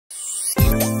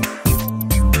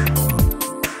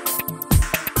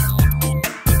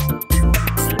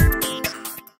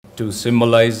to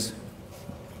symbolize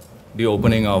the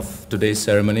opening of today's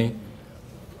ceremony,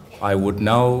 I would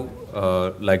now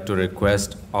like to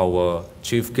request our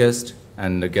chief guest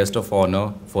and the guest of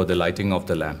honor for the lighting of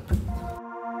the lamp.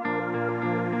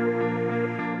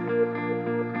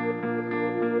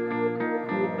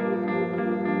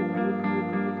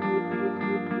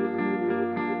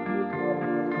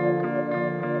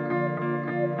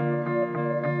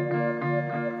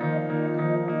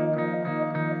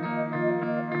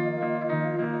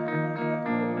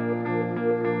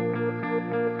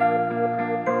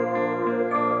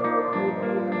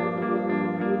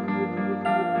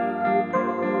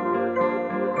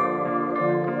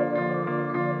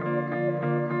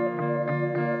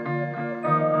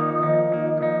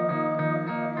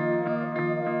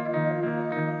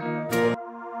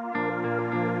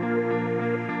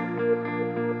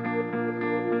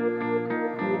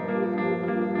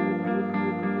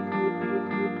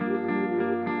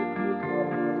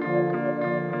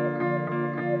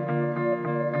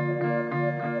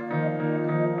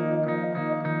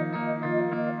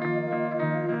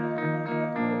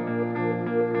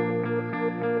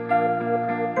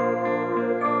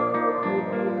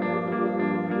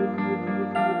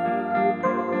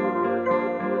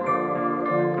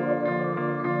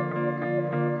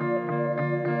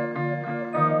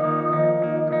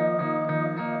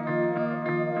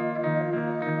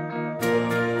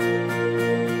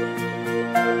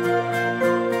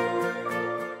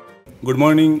 Good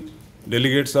morning,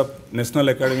 delegates of National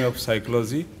Academy of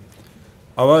Psychology.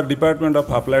 Our Department of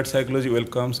Applied Psychology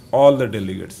welcomes all the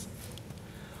delegates.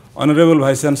 Honorable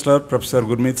Vice Chancellor, Professor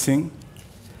Gurmeet Singh,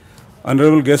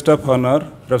 Honorable Guest of Honor,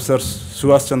 Professor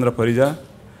Subhash Chandra Parija,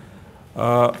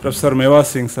 Professor Meva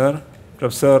Singh Sir,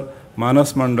 Professor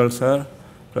Manas Mandal Sir,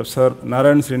 Professor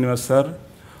Narayan Srinivas Sir,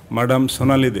 Madam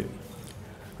Sonali De,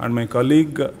 and my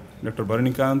colleague, Dr.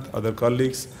 Bharanikanth, other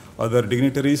colleagues, other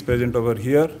dignitaries present over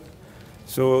here.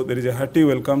 So there is a hearty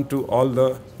welcome to all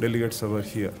the delegates over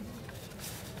here.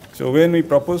 So when we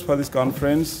proposed for this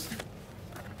conference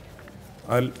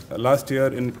last year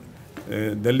in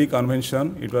Delhi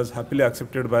Convention, it was happily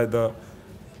accepted by the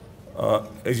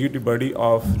executive body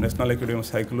of National Academy of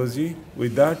Psychology.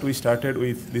 With that, we started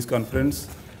with this conference.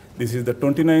 This is the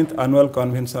 29th annual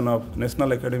convention of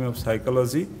National Academy of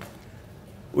Psychology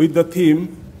with the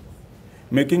theme,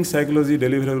 Making Psychology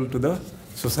Deliverable to the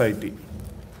Society.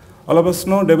 All of us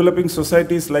know developing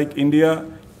societies like India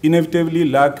inevitably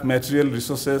lack material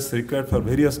resources required for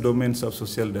various domains of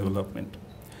social development.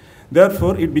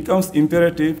 Therefore, it becomes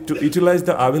imperative to utilize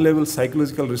the available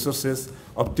psychological resources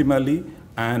optimally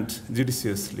and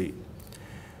judiciously.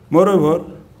 Moreover,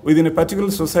 within a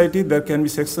particular society, there can be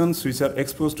sections which are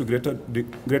exposed to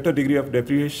greater degree of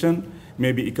deprivation,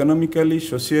 maybe economically,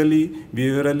 socially,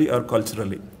 behaviorally, or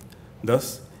culturally.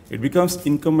 Thus, it becomes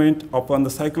incumbent upon the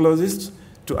psychologists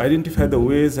to identify the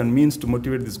ways and means to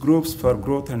motivate these groups for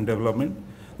growth and development.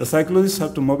 The psychologists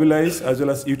have to mobilize as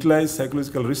well as utilize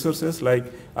psychological resources like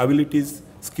abilities,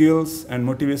 skills, and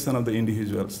motivation of the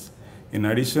individuals. In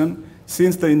addition,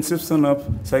 since the inception of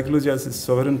psychology as a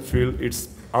sovereign field, its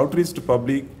outreach to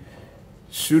public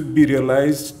should be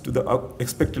realized to the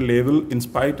expected level in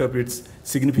spite of its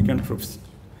significant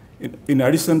in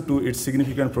addition to its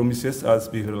significant promises as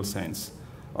behavioral science.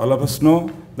 All of us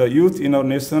know the youth in our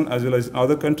nation as well as in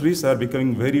other countries are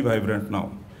becoming very vibrant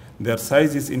now. Their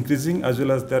size is increasing as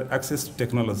well as their access to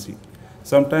technology.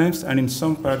 Sometimes and in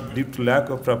some part due to lack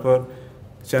of proper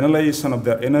channelization of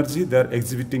their energy, they are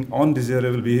exhibiting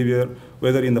undesirable behavior,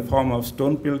 whether in the form of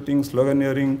stone pelting,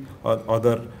 sloganeering, or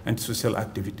other antisocial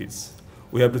activities.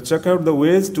 We have to check out the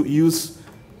ways to use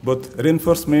both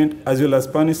reinforcement as well as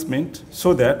punishment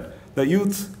so that the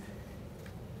youth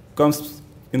comes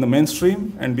in the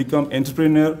mainstream and become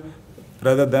entrepreneur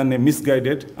rather than a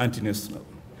misguided anti-national.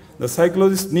 The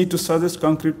psychologists need to suggest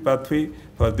concrete pathway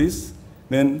for this.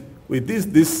 Then with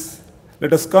this,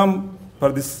 let us come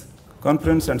for this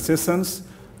conference and sessions,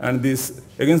 and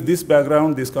against this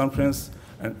background, this conference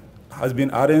has been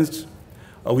arranged.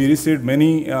 We received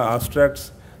many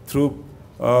abstracts through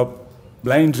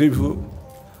blind review.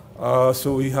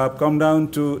 So we have come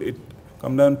down to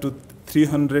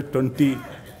 320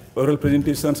 oral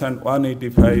presentations and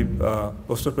 185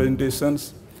 poster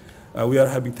presentations. We are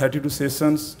having 32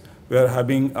 sessions. We are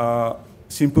having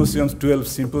symposiums, 12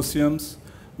 symposiums.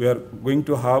 We are going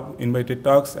to have invited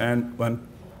talks and one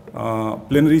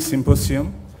plenary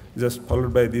symposium, just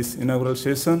followed by this inaugural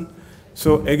session.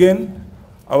 So again,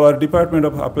 our Department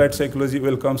of Applied Psychology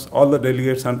welcomes all the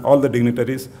delegates and all the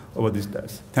dignitaries over this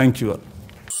dais. Thank you all.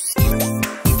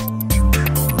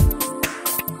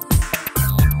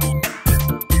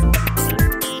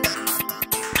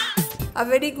 A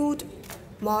very good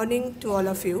morning to all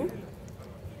of you.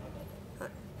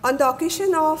 On the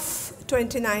occasion of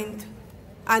 29th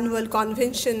Annual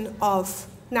Convention of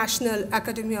National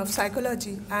Academy of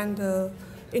Psychology and the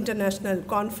International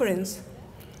Conference,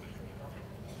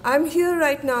 I'm here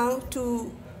right now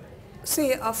to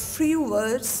say a few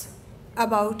words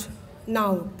about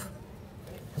NAOP.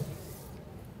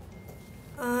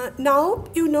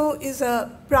 NAOP, you know, is a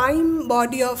prime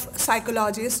body of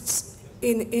psychologists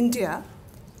in India,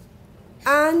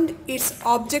 and its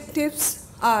objectives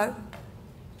are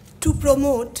to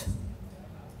promote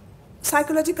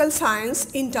psychological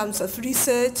science in terms of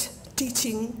research,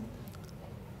 teaching,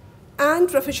 and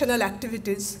professional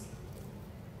activities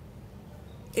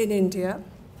in India.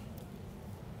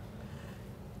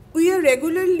 We are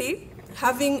regularly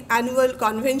having annual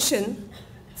convention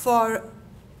for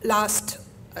last,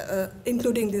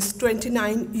 including this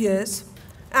 29 years,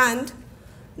 and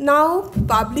now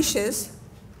publishes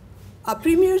a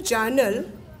premier journal,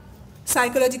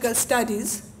 Psychological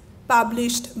Studies,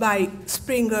 published by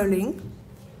Springerling.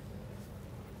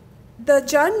 The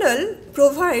journal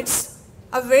provides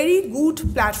a very good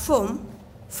platform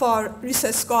for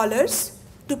research scholars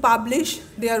to publish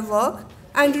their work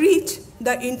and reach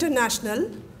the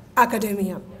international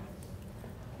academia.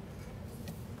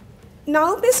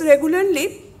 NAOP is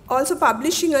regularly also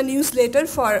publishing a newsletter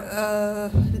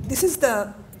for,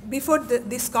 before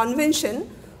this convention,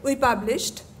 we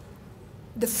published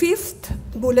the 5th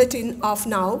bulletin of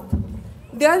NAOP.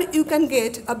 There you can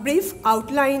get a brief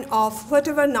outline of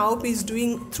whatever NAOP is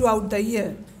doing throughout the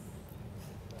year.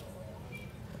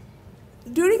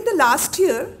 During the last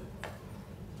year,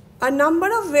 a number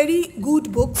of very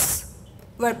good books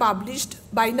were published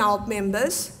by NAOP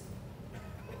members.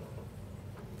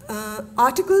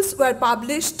 Articles were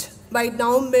published by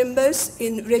NAOP members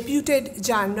in reputed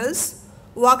journals.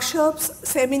 Workshops,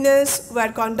 seminars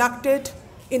were conducted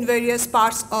in various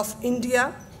parts of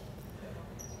India.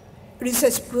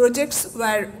 Research projects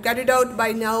were carried out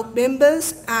by NAOP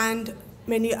members, and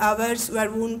many others were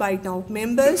run by NAOP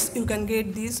members. You can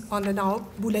get these on the NAOP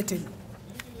bulletin.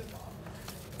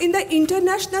 In the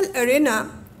international arena,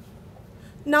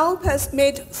 NAOP has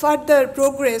made further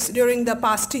progress during the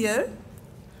past year.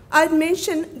 I'll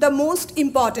mention the most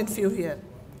important few here.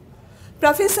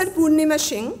 Professor Purnima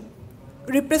Singh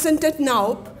represented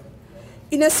NAOP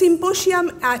in a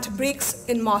symposium at BRICS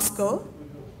in Moscow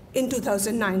in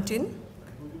 2019.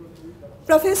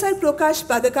 Professor Prakash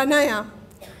Badakanaya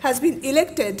has been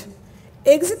elected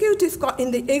in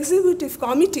the Executive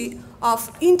Committee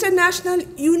of International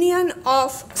Union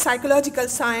of Psychological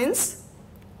Science,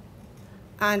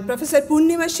 and Professor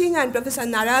Purnima Singh and Professor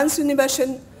Narayan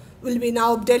Srinivasan will be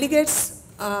now delegates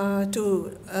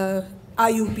to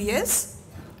IUPS.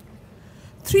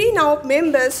 3 NAOP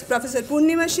members, Professor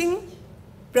Purnima Singh,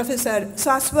 Professor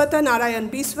Saswata Narayan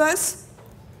Biswas,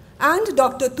 and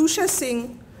Dr. Tusha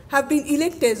Singh have been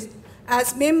elected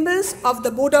as members of the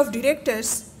Board of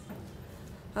Directors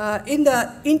in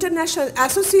the International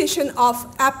Association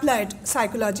of Applied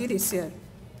Psychology this year.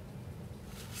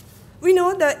 We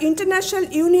know the International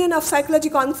Union of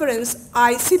Psychology Conference,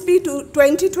 ICP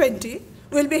 2020,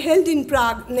 will be held in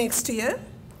Prague next year,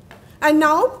 and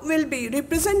now will be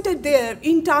represented there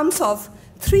in terms of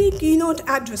 3 keynote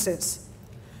addresses.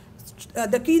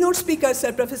 The keynote speakers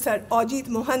are Professor Ajit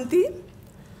Mohanty,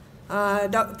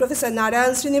 Professor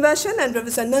Narayan Srinivasan, and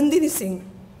Professor Nandini Singh.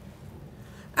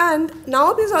 And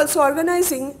NAOP is also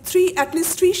organizing at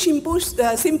least three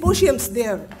symposiums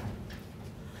there.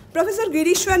 Professor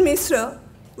Girishwar Mishra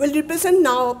will represent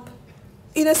NAOP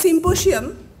in a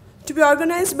symposium to be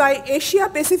organized by Asia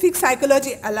Pacific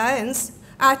Psychology Alliance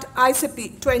at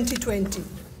ICP 2020.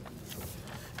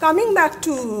 Coming back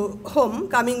home,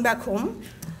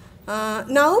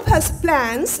 NAOP has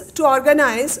plans to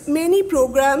organize many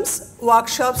programs,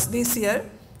 workshops this year.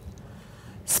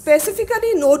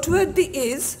 Specifically noteworthy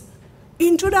is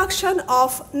introduction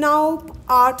of NAOP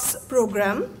Arts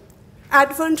Program,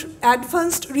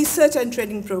 Advanced Research and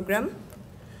Training Program.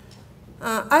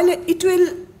 It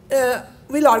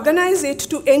will organize it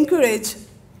to encourage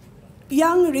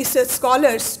young research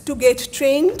scholars to get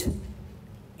trained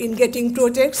in getting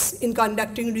projects, in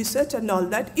conducting research and all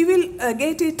that. You will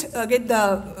get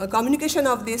the communication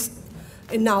of this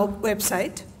in NAOP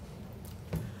website.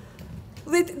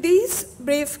 With these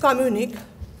brief communique,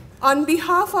 on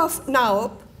behalf of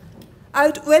NAOP, I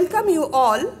would welcome you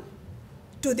all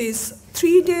to this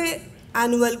 3-day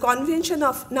annual convention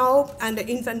of NAOP and the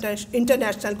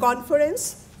International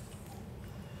Conference.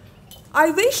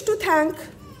 I wish to thank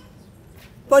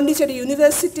Pondicherry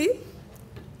University,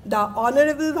 the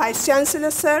Honorable Vice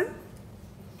Chancellor, Sir,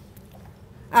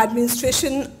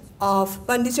 Administration of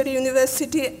Pondicherry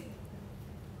University,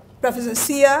 Professor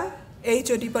Sia,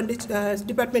 HOD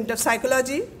Department of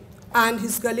Psychology, and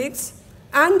his colleagues,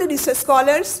 and the research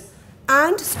scholars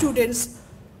and students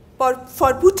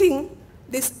for putting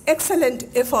this excellent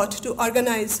effort to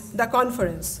organize the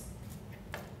conference.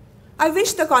 I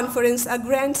wish the conference a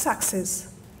grand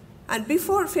success. And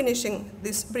before finishing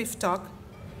this brief talk,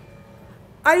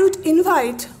 I would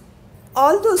invite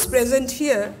all those present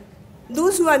here,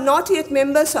 those who are not yet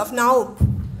members of NAOP,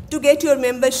 to get your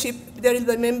membership. There is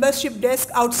a membership desk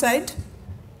outside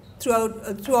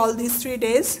through all these 3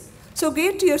 days. So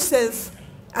get yourself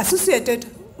associated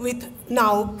with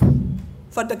NAOP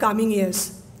for the coming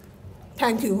years.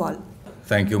 Thank you all.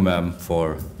 Thank you, ma'am,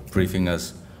 for briefing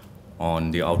us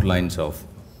on the outlines of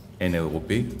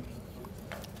NAOP.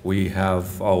 We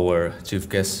have our chief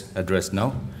guest address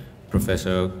now,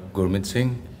 Professor Gurmeet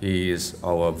Singh. He is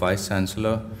our Vice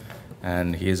Chancellor,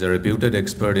 and he is a reputed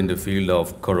expert in the field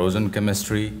of corrosion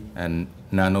chemistry and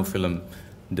nanofilm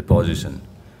deposition.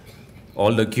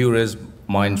 All the curious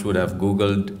minds would have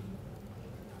Googled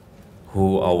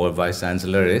who our Vice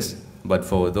Chancellor is, but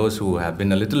for those who have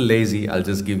been a little lazy, I'll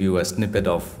just give you a snippet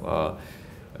of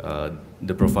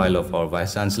the profile of our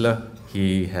Vice Chancellor.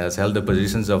 He has held the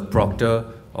positions of Proctor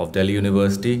of Delhi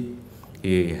University.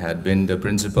 He had been the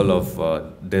principal of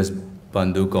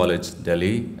Deshbandhu College,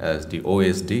 Delhi, as the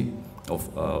OSD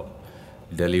of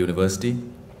Delhi University.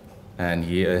 And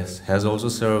he has also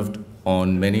served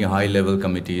on many high-level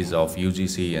committees of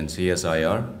UGC and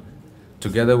CSIR.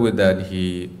 Together with that,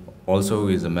 he also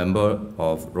is a member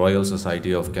of Royal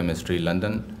Society of Chemistry,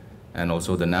 London, and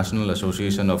also the National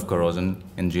Association of Corrosion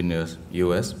Engineers,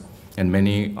 US, and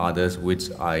many others, which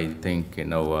I think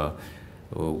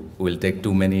will take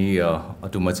too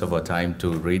much of our time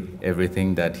to read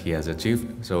everything that he has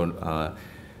achieved. So,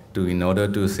 in order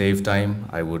to save time,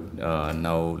 I would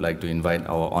now like to invite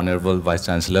our Honorable Vice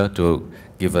Chancellor to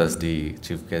give us the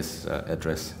Chief Guest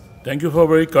address. Thank you for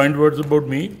very kind words about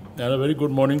me, and a very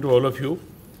good morning to all of you.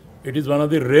 It is one of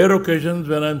the rare occasions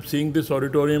when I'm seeing this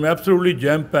auditorium absolutely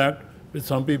jam-packed with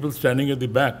some people standing at the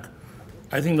back.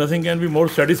 I think nothing can be more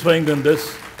satisfying than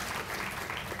this.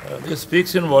 This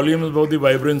speaks in volumes about the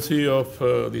vibrancy of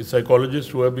the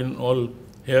psychologists who have been all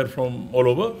here from all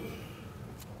over.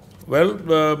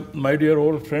 Well, my dear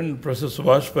old friend, Professor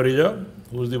Subhash Pareja,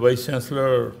 who is the Vice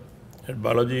Chancellor at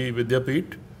Balaji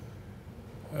Vidyapeeth,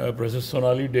 Professor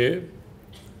Sonali Dey,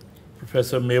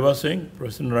 Professor Meva Singh,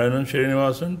 Professor Narayanan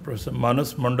Srinivasan, Professor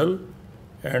Manas Mandal,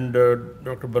 and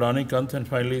Dr. Barani Kant, and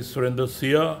finally Surendra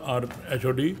Sia, our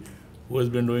HOD, who has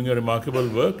been doing a remarkable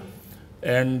work.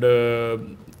 And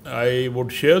I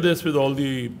would share this with all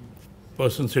the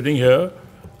persons sitting here.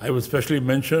 I would especially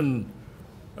mention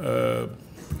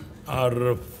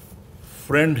our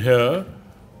friend here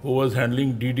who was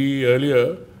handling DD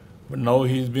earlier, but now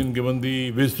he's been given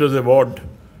the Visitors Award.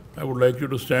 I would like you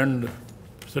to stand,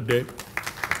 Mr. Day.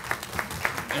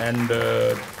 And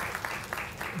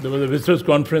there was a Visitors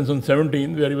Conference on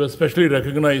 17th where he was specially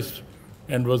recognized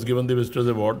and was given the Visitors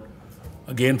Award,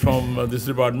 again from this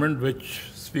department, which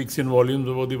speaks in volumes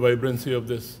about the vibrancy of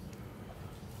this.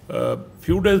 A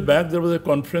few days back, there was a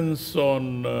conference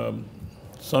on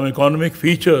some economic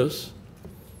features,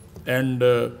 and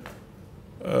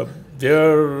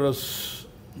there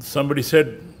somebody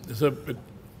said it's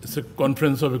a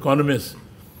conference of economists,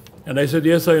 and I said,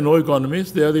 yes, I know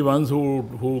economists. They are the ones who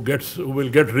will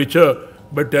get richer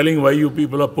by telling why you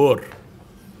people are poor.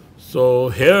 So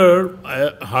here,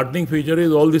 a heartening feature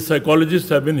is all the psychologists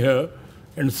have been here,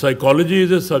 and psychology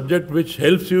is a subject which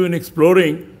helps you in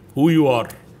exploring who you are.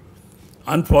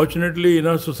 Unfortunately, in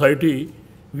our society,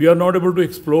 we are not able to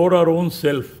explore our own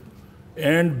self.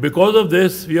 And because of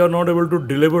this, we are not able to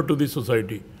deliver to the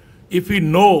society. If we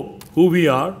know who we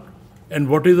are and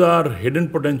what is our hidden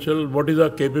potential, what is our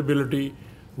capability,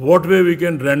 what way we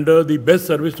can render the best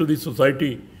service to the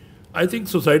society, I think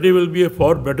society will be a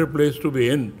far better place to be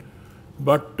in.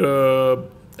 But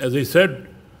as I said,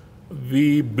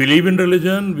 we believe in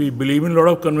religion, we believe in a lot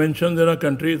of conventions in our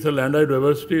country. It's a land of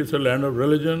diversity, it's a land of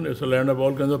religion, it's a land of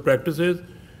all kinds of practices.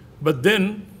 But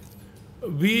then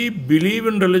we believe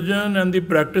in religion and the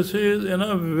practices in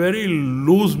a very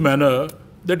loose manner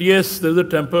that yes, there's a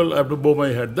temple, I have to bow my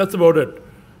head. That's about it.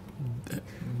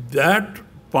 That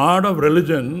part of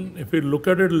religion, if we look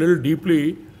at it a little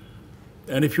deeply,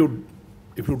 and if you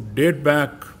date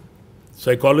back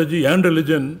psychology and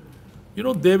religion,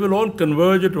 they will all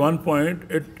converge at one point.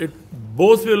 It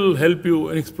both will help you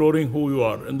in exploring who you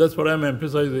are. And that's what I'm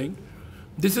emphasizing.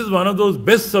 This is one of those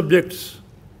best subjects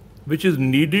which is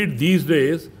needed these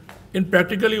days in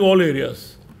practically all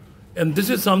areas. And this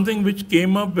is something which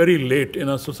came up very late in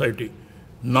our society.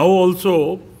 Now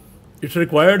also, it's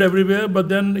required everywhere, but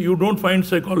then you don't find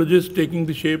psychologists taking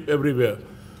the shape everywhere.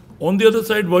 On the other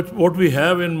side, what we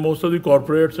have in most of the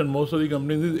corporates and most of the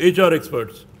companies is HR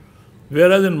experts.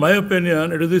 Whereas in my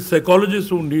opinion, it is the psychologists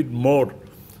who need more.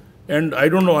 And I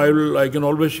don't know, I can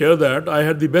always share that. I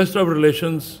had the best of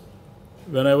relations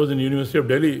when I was in University of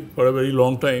Delhi for a very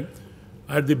long time.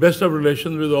 I had the best of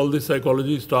relations with all the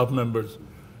psychology staff members.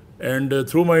 And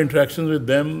through my interactions with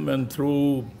them and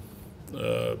through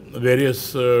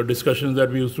various discussions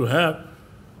that we used to have,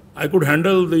 I could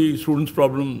handle the students'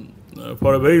 problem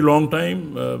for a very long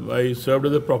time. I served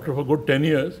as a proctor for good 10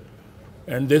 years.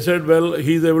 And they said, well,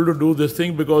 he's able to do this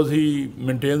thing because he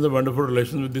maintains a wonderful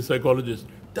relation with the psychologist.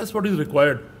 That's what is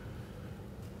required.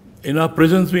 In our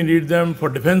prisons, we need them. For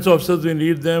defense officers, we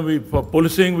need them. For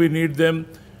policing, we need them.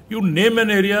 You name an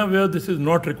area where this is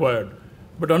not required.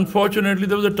 But unfortunately,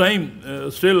 there was a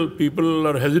time, still people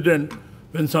are hesitant.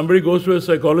 When somebody goes to a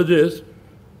psychologist,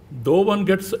 though one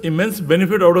gets immense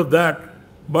benefit out of that,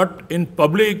 but in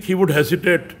public, he would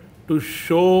hesitate to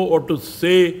show or to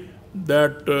say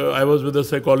that I was with a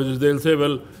psychologist. They'll say,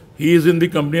 well, he is in the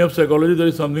company of psychology, there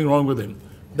is something wrong with him.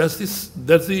 That's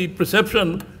the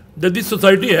perception that this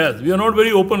society has. We are not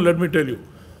very open, let me tell you.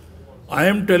 I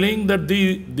am telling that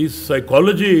the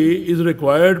psychology is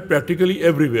required practically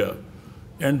everywhere.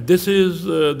 And this is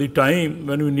the time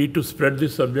when we need to spread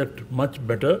this subject much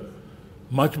better,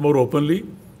 much more openly.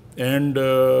 And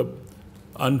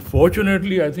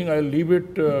unfortunately, I think I'll leave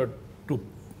it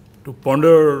to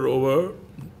ponder over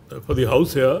for the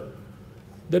house here,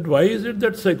 that why is it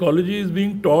that psychology is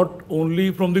being taught only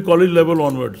from the college level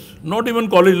onwards? Not even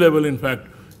college level, in fact.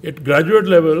 At graduate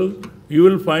level, you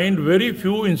will find very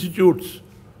few institutes.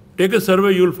 Take a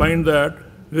survey, you will find that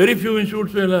very few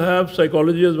institutes will have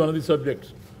psychology as one of the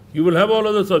subjects. You will have all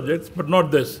other subjects, but not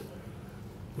this.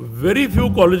 Very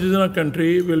few colleges in our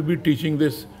country will be teaching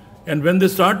this. And when they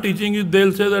start teaching it,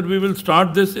 they'll say that we will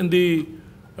start this in the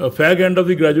fag end of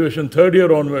the graduation, third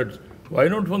year onwards. Why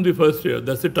not from the first year?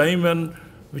 That's the time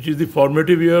which is the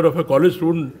formative year of a college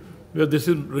student, where this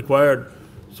is required.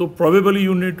 So probably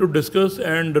you need to discuss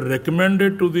and recommend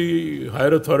it to the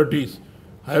higher authorities.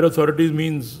 Higher authorities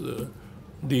means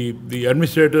the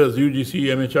administrators, UGC,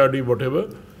 MHRD, whatever,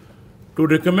 to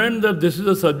recommend that this is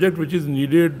a subject which is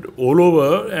needed all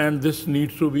over and this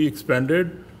needs to be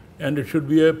expanded and it should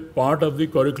be a part of the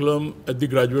curriculum at the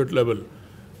graduate level.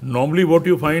 Normally what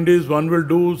you find is one will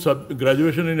do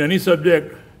graduation in any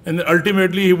subject and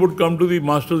ultimately he would come to the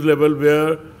master's level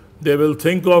where they will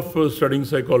think of studying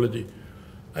psychology.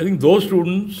 I think those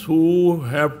students who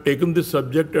have taken this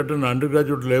subject at an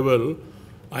undergraduate level,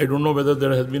 I don't know whether there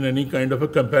has been any kind of a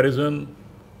comparison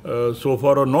so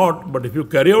far or not, but if you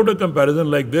carry out a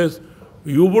comparison like this,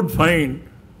 you would find,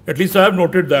 at least I have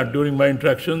noted that during my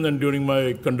interactions and during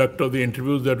my conduct of the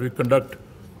interviews that we conduct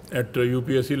at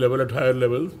UPSC level, at higher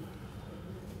levels,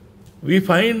 we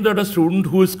find that a student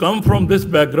who has come from this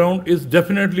background is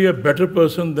definitely a better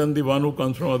person than the one who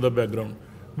comes from other background.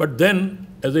 But then,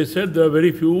 as I said, there are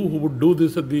very few who would do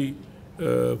this at the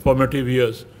formative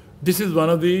years. This is one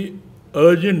of the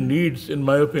urgent needs, in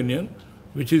my opinion,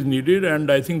 which is needed,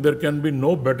 and I think there can be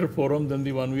no better forum than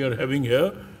the one we are having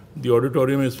here. The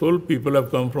auditorium is full, people have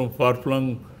come from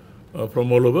far-flung,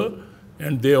 from all over,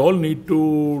 and they all need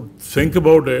to think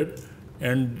about it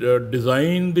and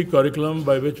design the curriculum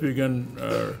by which we can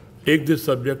take this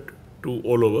subject to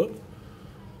all over.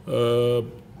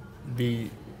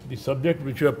 The subject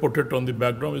which you have put it on the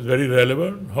background is very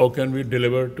relevant. How can we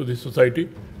deliver to the society?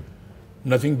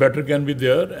 Nothing better can be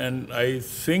there, and I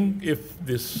think if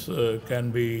this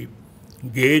can be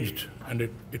gauged and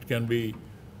it can be,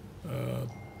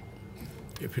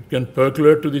 if it can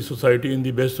percolate to the society in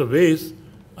the best of ways,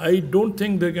 I don't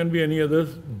think there can be any other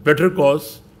better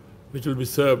cause which will be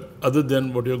served other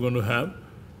than what you're going to have.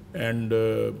 And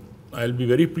I'll be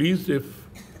very pleased if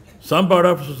some part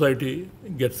of society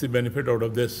gets the benefit out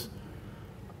of this.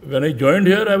 When I joined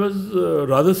here, I was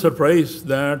rather surprised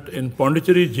that in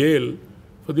Pondicherry jail,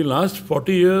 for the last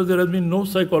 40 years, there has been no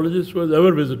psychologist who has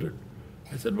ever visited.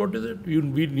 I said, what is it? We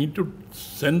need to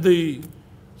send the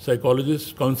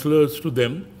psychologists, counselors to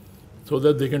them so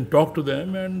that they can talk to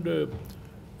them and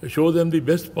show them the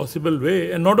best possible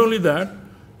way. And not only that,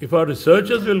 if our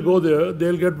researchers will go there,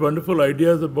 they'll get wonderful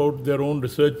ideas about their own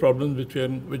research problems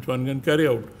which one can carry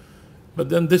out. But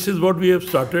then this is what we have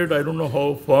started. I don't know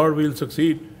how far we'll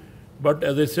succeed. But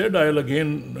as I said, I'll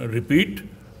again repeat,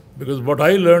 because what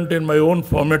I learned in my own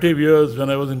formative years when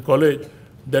I was in college,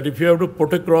 that if you have to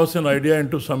put across an idea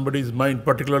into somebody's mind,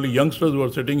 particularly youngsters who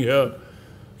are sitting here,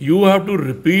 You have to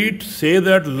repeat, say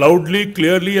that loudly,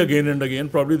 clearly again and again.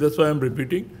 Probably that's why I'm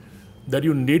repeating, that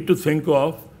you need to think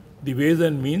of the ways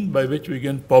and means by which we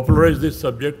can popularize this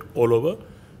subject all over.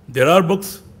 There are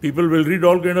books, people will read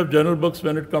all kind of journal books.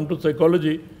 When it comes to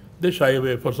psychology, they shy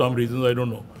away for some reasons, I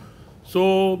don't know.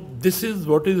 So this is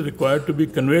what is required to be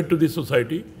conveyed to the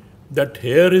society, that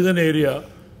here is an area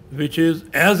which is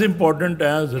as important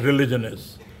as religion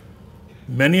is.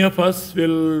 Many of us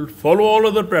will follow all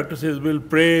other practices, will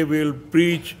pray, will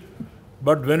preach,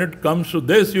 but when it comes to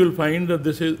this, you will find that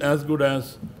this is as good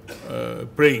as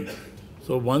praying.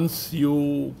 So once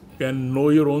you can know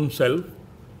your own self,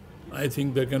 I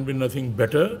think there can be nothing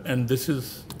better, and this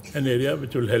is an area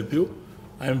which will help you.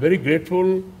 I am very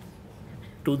grateful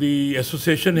to the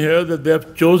association here that they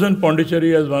have chosen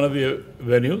Pondicherry as one of the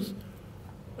venues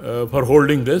for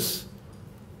holding this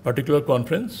particular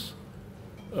conference.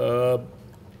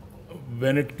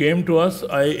 When it came to us,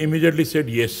 I immediately said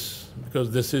yes,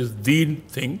 because this is the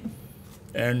thing.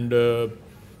 And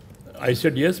I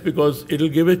said yes because it will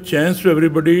give a chance to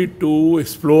everybody to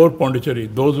explore Pondicherry.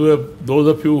 Those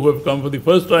of you who have come for the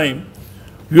first time,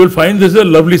 you will find this is a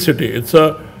lovely city. It's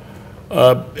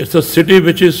a city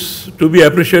which is to be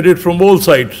appreciated from all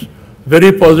sides.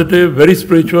 Very positive, very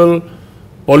spiritual,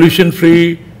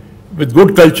 pollution-free, with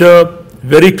good culture,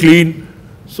 very clean.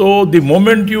 So the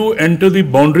moment you enter the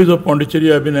boundaries of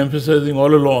Pondicherry, I've been emphasizing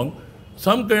all along,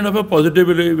 some kind of a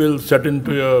positivity will set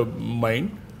into your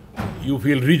mind. You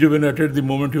feel rejuvenated the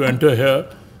moment you enter here,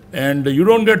 and you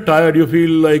don't get tired. You feel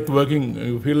like working.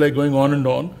 You feel like going on and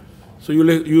on. So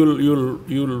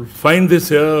you'll find this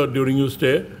here during your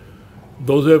stay.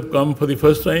 Those who have come for the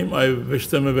first time, I wish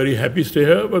them a very happy stay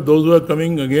here. But those who are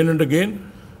coming again and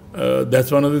again, that's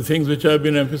one of the things which I've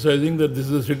been emphasizing, that this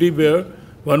is a city where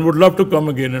one would love to come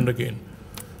again and again.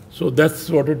 So that's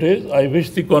what it is. I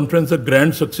wish the conference a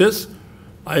grand success.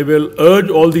 I will urge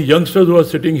all the youngsters who are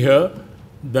sitting here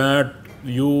that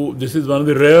this is one of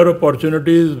the rare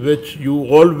opportunities which you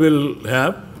all will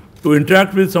have to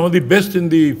interact with some of the best in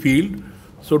the field.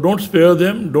 So don't spare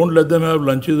them. Don't let them have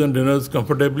lunches and dinners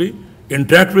comfortably.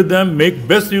 Interact with them. Make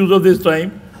best use of this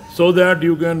time so that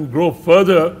you can grow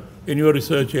further in your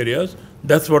research areas.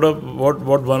 That's what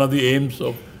one of the aims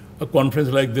of a conference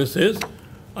like this is.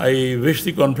 I wish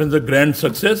the conference a grand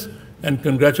success and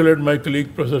congratulate my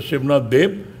colleague Professor Shivnath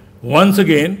Deb once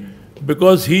again,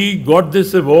 because he got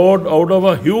this award out of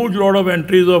a huge lot of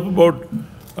entries of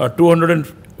about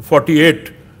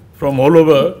 248 from all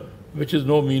over, which is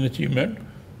no mean achievement.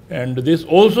 And this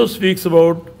also speaks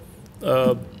about,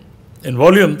 in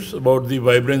volumes, about the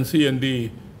vibrancy and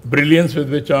the brilliance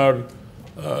with which our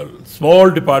small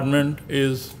department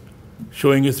is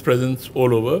showing its presence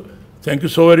all over. Thank you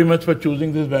so very much for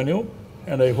choosing this venue,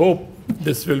 and I hope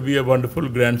this will be a wonderful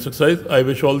grand success. I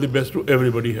wish all the best to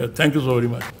everybody here. Thank you so very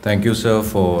much. Thank you, sir,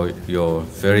 for your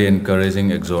very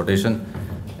encouraging exhortation,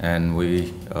 and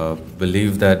we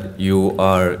believe that you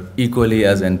are equally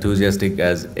as enthusiastic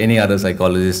as any other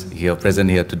psychologist here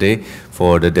present here today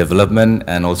for the development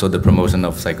and also the promotion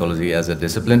of psychology as a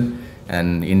discipline.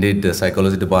 And indeed, the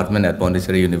psychology department at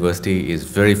Pondicherry University is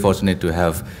very fortunate to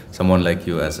have someone like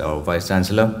you as our Vice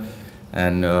Chancellor.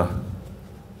 And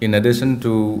in addition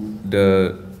to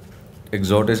the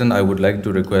exhortation, I would like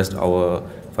to request our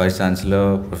Vice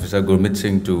Chancellor, Professor Gurmeet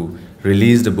Singh, to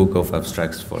release the book of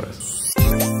abstracts for us.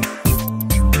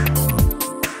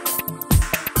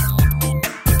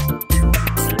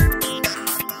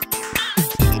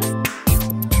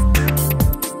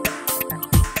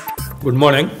 Good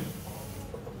morning.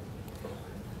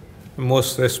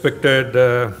 Most respected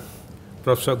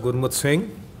Professor Gurmeet Singh,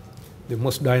 the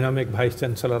most dynamic Vice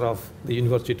Chancellor of the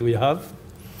university we have,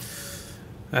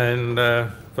 and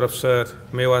Professor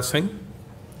Mewa Singh,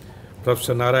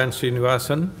 Professor Narayan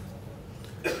Srinivasan,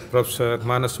 Professor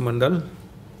Manas Mandal,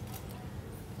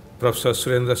 Professor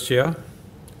Surendra Shia,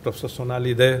 Professor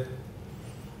Sonali De,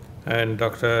 and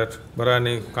Dr.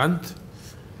 Bharani Kant,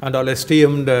 and all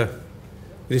esteemed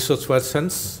research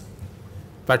persons,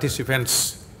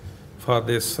 participants for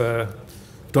this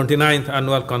 29th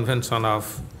annual convention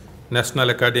of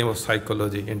National Academy of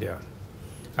Psychology, India.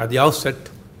 At the outset,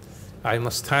 I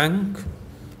must thank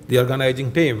the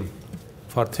organizing team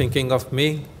for thinking of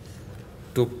me,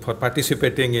 for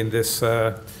participating in this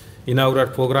inaugural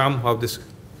program of this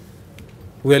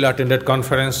well-attended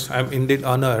conference. I am indeed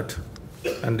honored,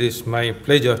 and it is my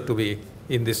pleasure to be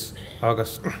in this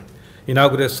August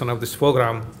inauguration of this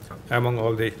program among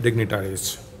all the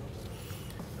dignitaries.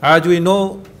 As we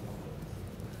know,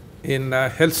 in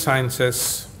health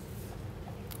sciences,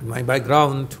 my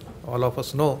background, all of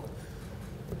us know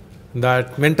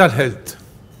that mental health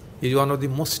is one of the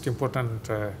most important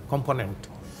component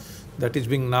that is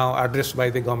being now addressed by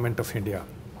the government of India.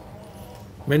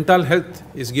 Mental health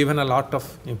is given a lot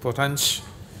of importance,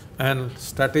 and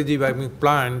strategy by being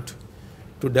planned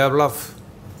to develop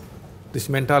this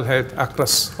mental health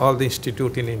across all the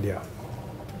institutes in India.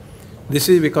 This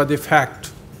is because the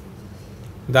fact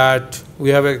that we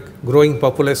have a growing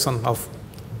population of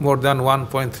more than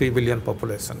 1.3 billion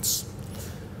populations.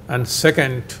 And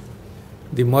second,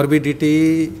 the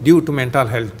morbidity due to mental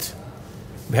health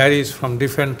varies from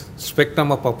different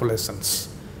spectrum of populations,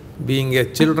 being a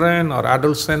children or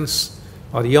adolescents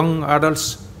or young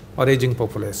adults or aging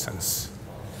populations.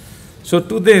 So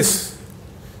to this,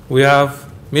 we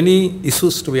have many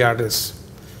issues to be addressed.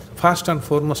 First and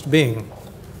foremost being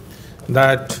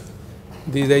that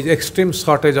there is extreme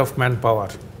shortage of manpower.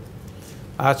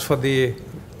 As for the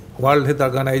World Health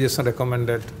Organization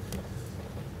recommended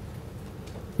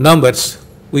numbers,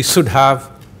 we should have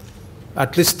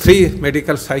at least 3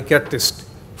 medical psychiatrists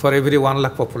for every 1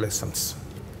 lakh populations.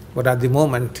 But at the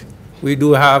moment, we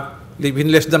do have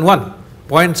even less than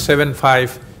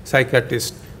 0.75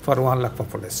 psychiatrists for 1 lakh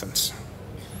populations.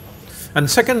 And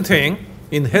second thing,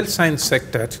 in health science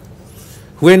sector,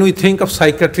 when we think of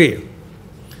psychiatry,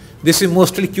 this is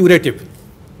mostly curative.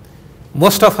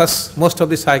 Most of us, most of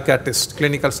the psychiatrists,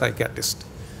 clinical psychiatrists,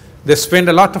 they spend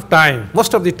a lot of time,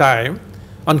 most of the time,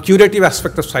 on curative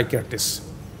aspect of psychiatrists.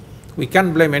 We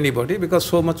can't blame anybody because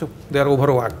so much they are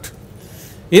overworked.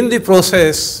 In the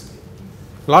process,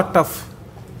 lot of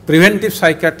preventive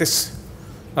psychiatrists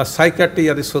or psychiatry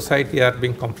or the society are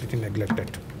being completely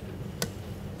neglected.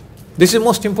 This is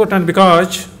most important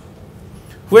because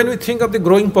when we think of the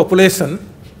growing population,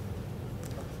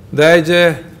 there is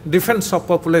a difference of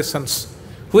populations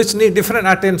which need different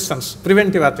attentions,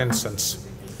 preventive attentions.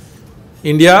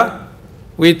 India,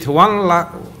 with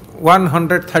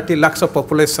 130 lakhs of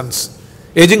populations,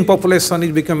 aging population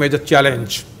is becoming a major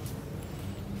challenge.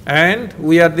 And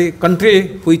we are the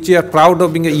country which we are proud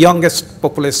of being the youngest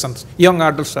populations. Young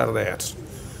adults are there.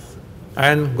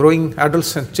 And growing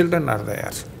adults and children are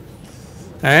there.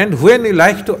 And when we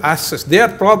like to assess, their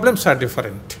problems are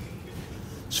different.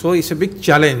 So it's a big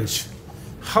challenge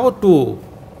how to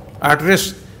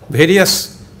address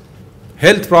various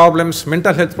health problems,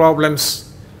 mental health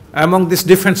problems among this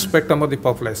different spectrum of the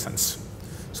populations.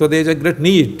 So there is a great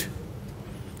need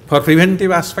for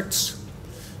preventive aspects,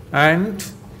 and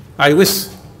I wish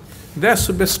there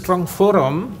should be a strong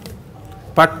forum,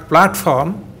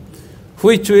 platform,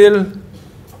 which will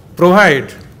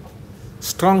provide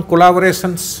strong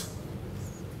collaborations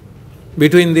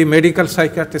between the medical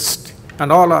psychiatrists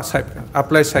and all our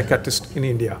applied psychiatrists in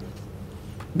India.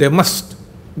 They must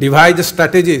devise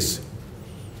strategies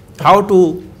how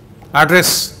to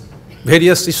address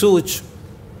various issues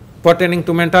pertaining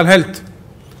to mental health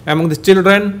among the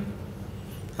children,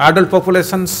 adult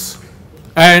populations,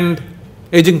 and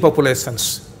aging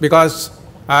populations, because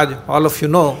as all of you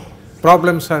know,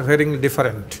 problems are very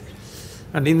different.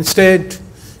 And instead,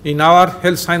 in our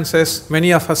health sciences,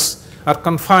 many of us are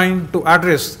confined to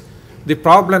address the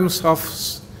problems of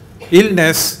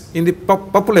illness in the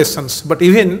populations, but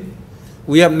even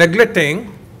we are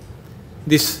neglecting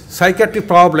these psychiatric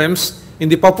problems in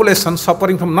the population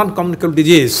suffering from non-communicable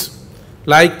disease,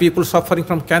 like people suffering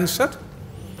from cancer,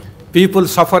 people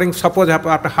suffering, suppose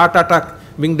after heart attack,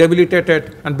 being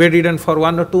debilitated and bedridden for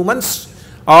 1 or 2 months,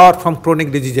 or from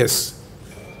chronic diseases.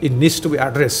 It needs to be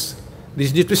addressed.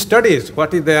 This needs to be studied,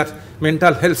 what is their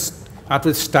mental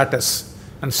health status.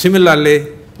 And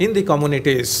similarly, in the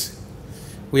communities,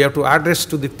 we have to address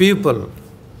to the people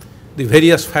the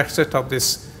various facets of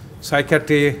this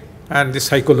psychiatry and the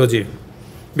psychology.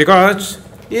 Because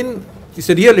in this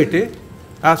reality,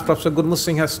 as Professor Gurmukh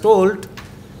Singh has told,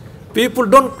 people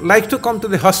don't like to come to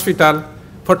the hospital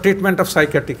for treatment of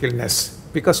psychiatric illness,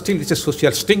 because still it's a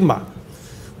social stigma.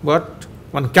 But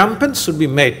one campaign should be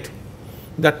made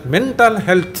that mental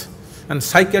health and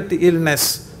psychiatric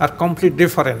illness are completely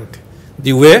different.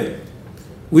 The way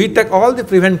we take all the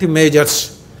preventive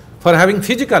measures for having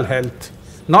physical health,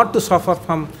 not to suffer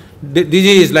from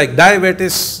disease like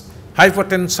diabetes,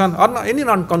 hypertension, or any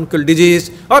non-communicable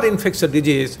disease or infectious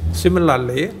disease.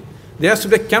 Similarly, there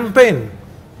should be a campaign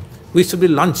which should be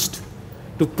launched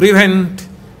to prevent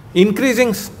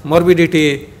increasing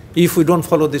morbidity if we don't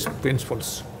follow these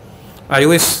principles. I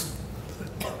wish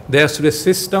there should be a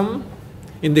system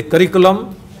in the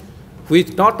curriculum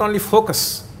which not only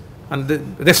focus and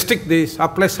restrict the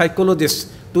applied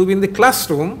psychologists to be in the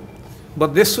classroom,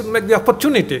 but they should make the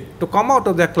opportunity to come out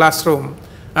of their classroom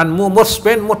and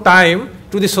spend more time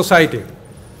to the society.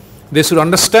 They should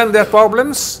understand their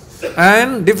problems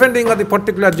And depending on the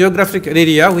particular geographic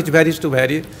area, which varies to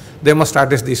vary, they must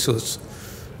address the issues.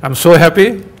 I'm so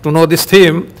happy to know this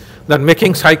theme, that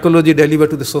making psychology deliver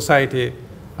to the society.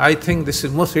 I think this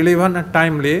is most relevant and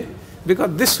timely,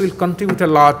 because this will contribute a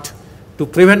lot to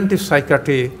preventive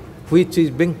psychiatry, which is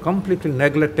being completely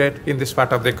neglected in this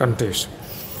part of the country.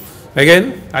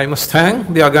 Again, I must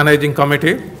thank the organizing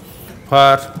committee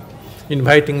for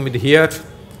inviting me here.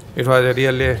 It was a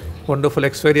really wonderful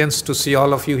experience to see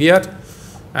all of you here.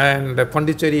 And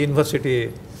Pondicherry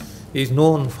University is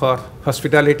known for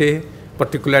hospitality,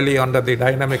 particularly under the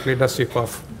dynamic leadership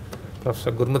of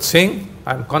Professor Gurmukh Singh.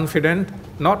 I'm confident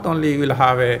not only we will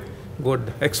have a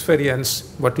good experience,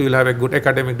 but we will have a good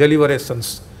academic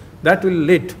deliberations that will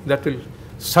lead, that will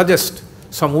suggest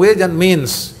some ways and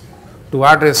means to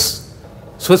address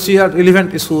social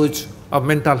relevant issues of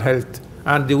mental health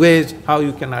and the ways how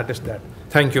you can address that.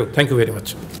 Thank you. Thank you very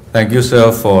much. Thank you,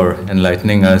 sir, for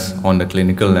enlightening us on the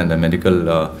clinical and the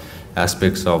medical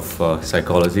aspects of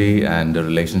psychology and the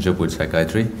relationship with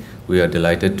psychiatry. We are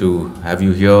delighted to have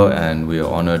you here, and we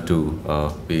are honored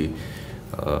to be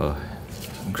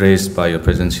graced by your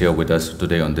presence here with us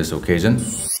today on this occasion.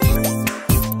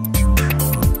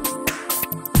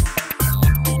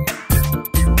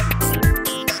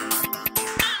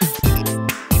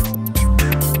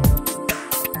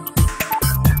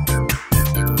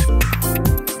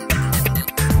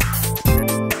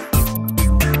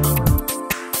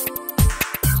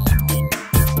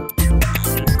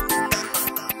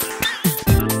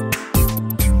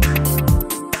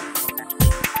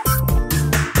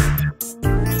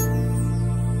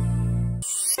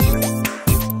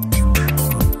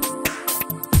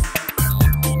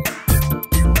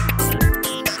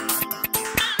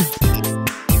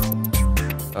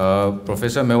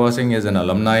 Professor Mehwar Singh is an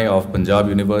alumni of Punjab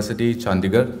University,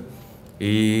 Chandigarh.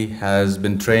 He has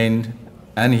been trained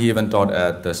and he even taught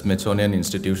at the Smithsonian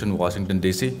Institution, Washington,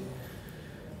 D.C.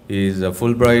 He is a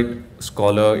Fulbright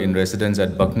Scholar in Residence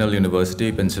at Bucknell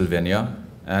University, Pennsylvania,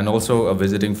 and also a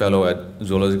visiting fellow at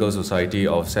Zoological Society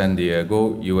of San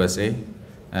Diego, USA,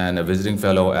 and a visiting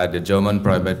fellow at the German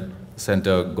Primate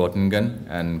Center Göttingen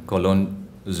and Cologne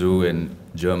Zoo in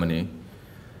Germany.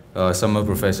 Summer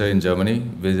professor in Germany,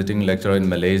 visiting lecturer in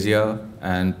Malaysia,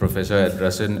 and professor at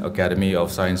Russian Academy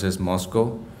of Sciences,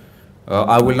 Moscow.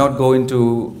 I will not go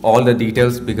into all the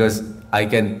details because I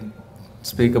can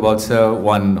speak about Sir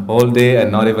one whole day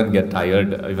and not even get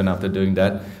tired even after doing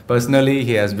that. Personally,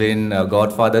 he has been a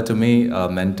godfather to me, a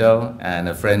mentor, and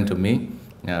a friend to me.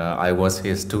 I was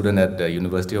his student at the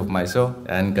University of Mysore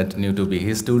and continue to be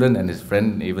his student and his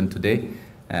friend even today.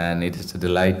 And it is a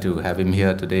delight to have him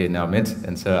here today in our midst.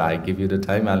 And sir, I give you the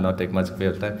time. I'll not take much of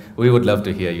your time. We would love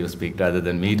to hear you speak rather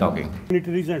than me talking.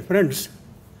 Dignitaries and friends,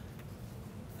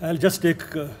 I'll just take,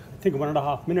 I think,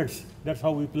 1.5 minutes. That's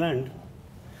how we planned.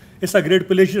 It's a great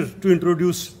pleasure to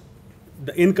introduce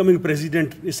the incoming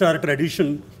president. It's our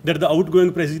tradition that the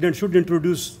outgoing president should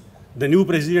introduce the new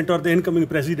president or the incoming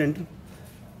president.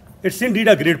 It's indeed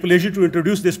a great pleasure to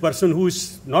introduce this person who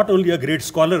is not only a great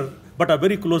scholar, but a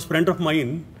very close friend of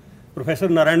mine, Professor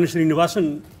Narayanan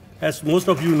Srinivasan. As most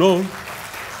of you know,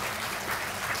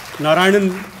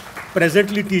 Narayanan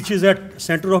presently teaches at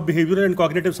Center of Behavioral and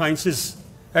Cognitive Sciences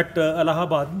at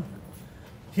Allahabad.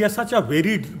 He has such a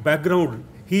varied background.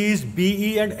 He is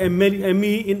BE and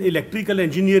ME in electrical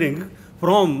engineering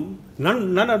from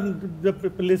none of the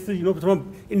places,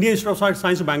 from Indian Institute of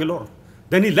Science, Bangalore.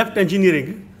 Then he left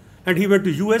engineering and he went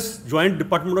to US, joined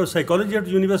Department of Psychology at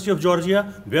the University of Georgia,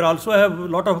 where also I have a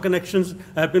lot of connections.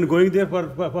 I have been going there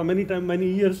for many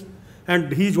years.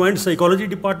 And he joined psychology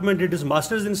department, did his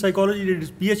master's in psychology, did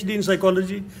his PhD in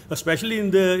psychology, especially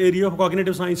in the area of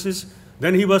cognitive sciences.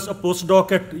 Then he was a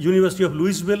postdoc at University of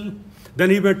Louisville. Then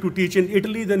he went to teach in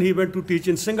Italy. Then he went to teach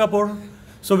in Singapore.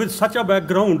 So with such a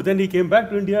background, then he came back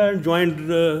to India and joined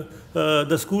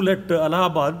the school at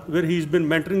Allahabad, where he's been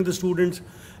mentoring the students.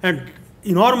 And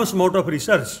enormous amount of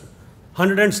research,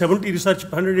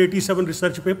 187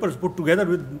 research papers put together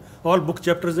with all book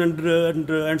chapters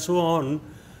and so on.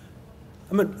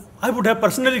 I mean, I would have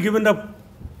personally given up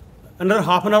another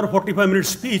half an hour, 45-minute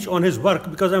speech on his work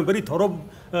because I'm very thorough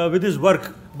with his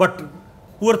work. But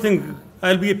poor thing,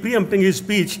 I'll be preempting his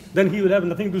speech, then he will have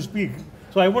nothing to speak.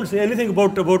 So I won't say anything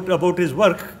about his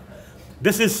work.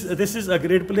 This is a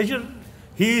great pleasure.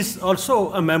 He is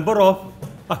also a member of,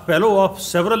 a fellow of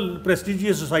several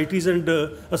prestigious societies and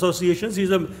associations.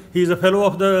 He's a fellow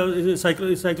of the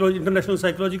International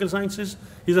Psychological Sciences.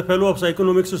 He's a fellow of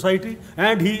Psychonomic Society,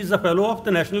 and he is a fellow of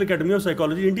the National Academy of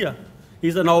Psychology, India.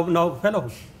 He's a now fellow.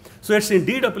 So it's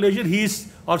indeed a pleasure. He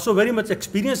is also very much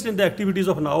experienced in the activities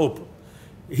of NAOP.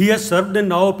 He has served in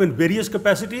NAOP in various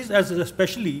capacities,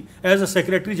 especially as a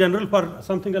Secretary General for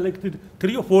something like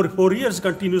 3 or 4 years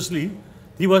continuously.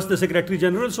 He was the Secretary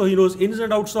General, so he knows ins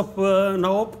and outs of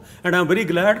NAOP, and I'm very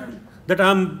glad that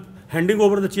I'm handing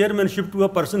over the chairmanship to a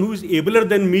person who is abler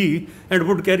than me and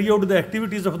would carry out the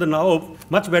activities of the NAOP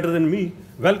much better than me.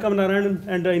 Welcome, Narayan,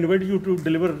 and I invite you to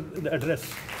deliver the address.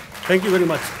 Thank you very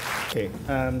much. Okay,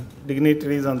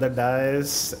 dignitaries on the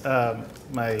dais,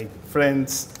 my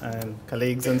friends and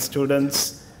colleagues and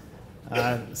students,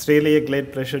 it's really a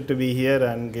great pleasure to be here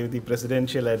and give the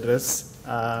presidential address.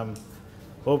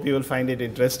 Hope you will find it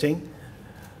interesting.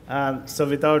 So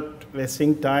without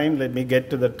wasting time, let me get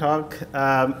to the talk.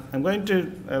 I'm going to,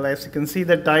 as you can see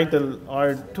the title,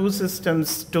 Are Two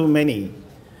Systems Too Many?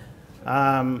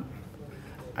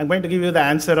 I'm going to give you the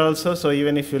answer also, so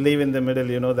even if you leave in the middle,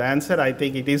 you know the answer. I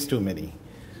think it is too many.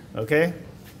 Okay?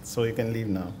 So you can leave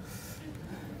now.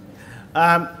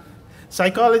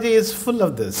 Psychology is full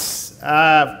of this.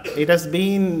 It has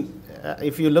been,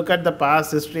 if you look at the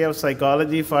past history of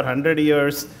psychology for 100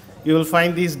 years, you will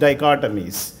find these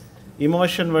dichotomies.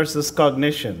 Emotion versus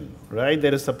cognition, right?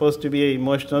 There is supposed to be an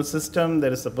emotional system,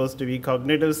 there is supposed to be a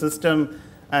cognitive system,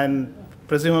 and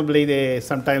presumably they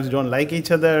sometimes don't like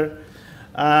each other.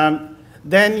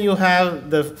 Then you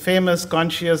have the famous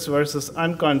conscious versus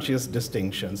unconscious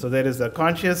distinction. So there is a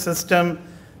conscious system,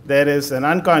 there is an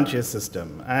unconscious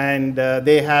system, and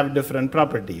they have different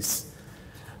properties.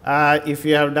 If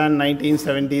you have done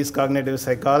 1970s cognitive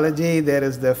psychology, there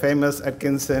is the famous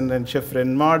Atkinson and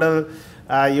Shiffrin model.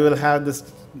 You will have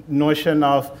this notion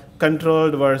of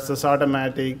controlled versus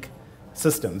automatic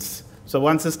systems. So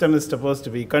one system is supposed to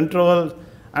be controlled,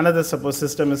 another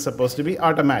system is supposed to be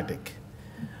automatic.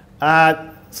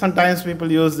 Sometimes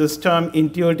people use this term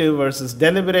intuitive versus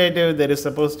deliberative. There is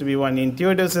supposed to be one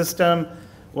intuitive system,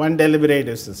 one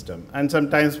deliberative system. And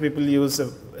sometimes people use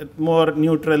more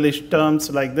neutralish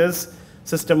terms like this,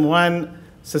 system 1,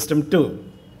 system 2.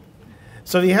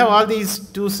 So we have all these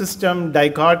two system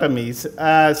dichotomies.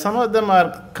 Some of them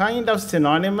are kind of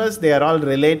synonymous. They are all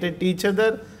related to each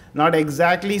other, not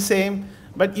exactly same,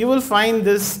 but you will find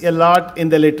this a lot in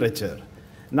the literature.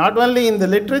 Not only in the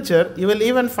literature, you will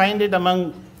even find it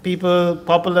among people,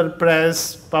 popular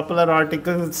press, popular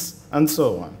articles, and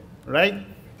so on, right?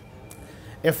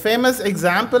 A famous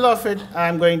example of it,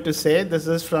 I'm going to say, this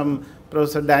is from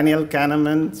Professor Daniel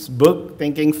Kahneman's book,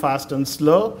 Thinking Fast and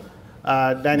Slow.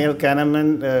 Daniel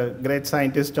Kahneman, a great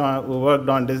scientist who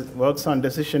works on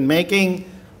decision making,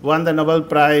 won the Nobel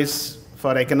Prize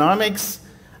for economics.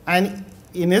 And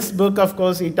in his book, of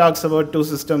course, he talks about two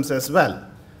systems as well.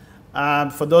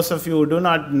 For those of you who do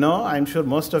not know, I'm sure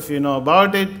most of you know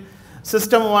about it.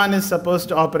 System 1 is supposed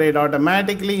to operate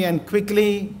automatically and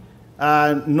quickly,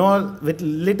 with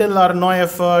little or no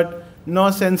effort,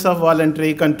 no sense of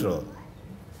voluntary control.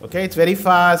 Okay, it's very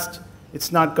fast,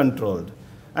 it's not controlled.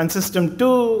 And system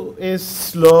 2 is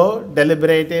slow,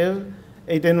 deliberative,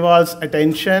 it involves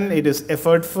attention, it is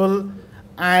effortful,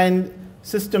 and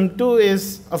system 2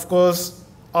 is, of course,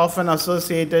 often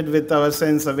associated with our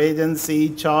sense of agency,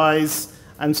 choice,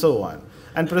 and so on.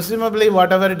 And presumably,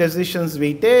 whatever decisions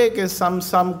we take is some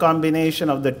combination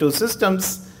of the two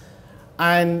systems,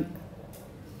 and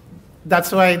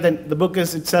that's why the book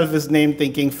itself is named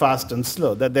Thinking Fast and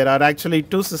Slow, that there are actually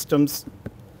two systems.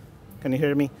 Can you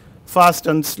hear me? Fast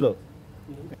and slow.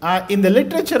 In the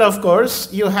literature, of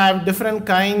course, you have different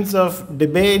kinds of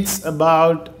debates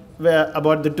about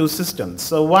the two systems.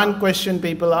 So one question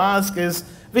people ask is,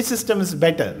 which system is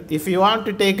better? If you want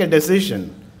to take a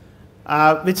decision,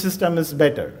 which system is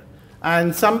better?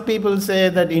 And some people say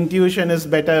that intuition is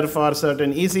better for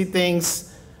certain easy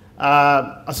things,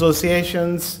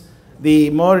 associations. The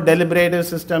more deliberative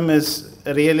system is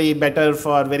really better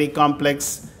for very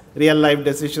complex real-life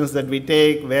decisions that we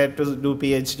take, where to do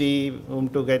PhD, whom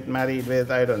to get married with,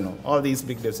 I don't know, all these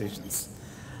big decisions.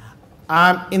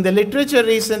 In the literature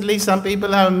recently, some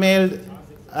people have made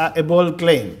a bold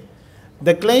claim.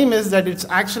 The claim is that it's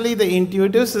actually the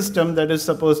intuitive system that is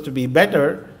supposed to be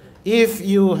better if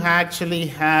you actually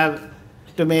have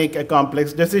to make a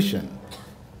complex decision.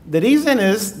 The reason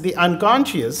is the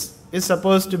unconscious is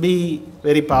supposed to be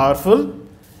very powerful.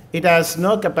 It has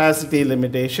no capacity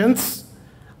limitations.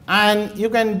 And you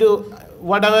can do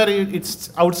whatever it's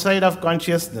outside of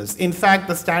consciousness. In fact,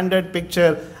 the standard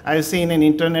picture I've seen in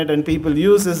internet and people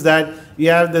use is that you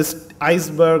have this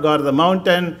iceberg or the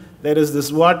mountain, there is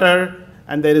this water,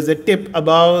 and there is a tip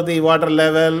above the water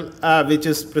level, which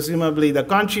is presumably the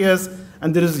conscious,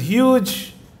 and there is a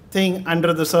huge thing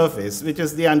under the surface, which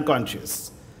is the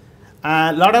unconscious.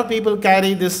 A lot of people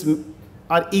carry this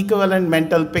or equivalent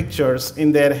mental pictures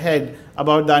in their head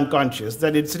about the unconscious,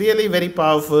 that it's really very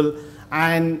powerful.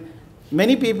 And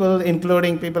many people,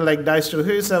 including people like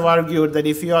Dijkstra-Huys, have argued that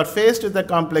if you are faced with a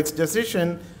complex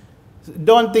decision,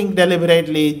 don't think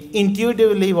deliberately,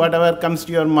 intuitively, whatever comes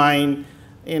to your mind,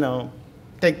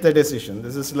 take the decision.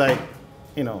 This is like,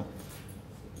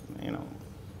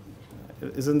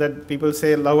 isn't that people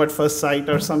say love at first sight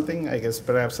or something? I guess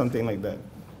perhaps something like that.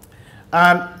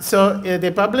 So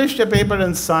they published a paper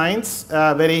in Science,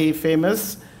 very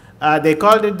famous. They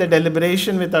called it the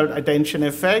deliberation without attention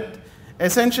effect.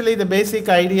 Essentially, the basic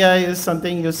idea is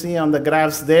something you see on the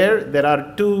graphs there. There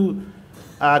are two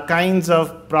kinds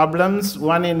of problems,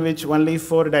 one in which only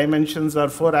 4 dimensions or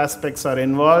 4 aspects are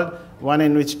involved, one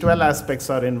in which 12 aspects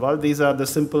are involved. These are the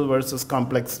simple versus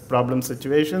complex problem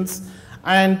situations.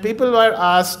 And people were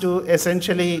asked to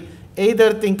essentially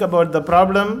either think about the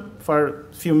problem for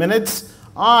a few minutes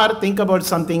or think about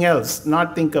something else,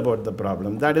 not think about the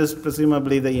problem. That is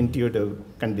presumably the intuitive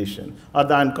condition or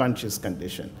the unconscious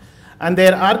condition. And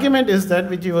their argument is that,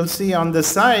 which you will see on this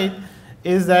side,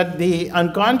 is that the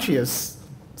unconscious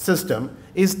system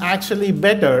is actually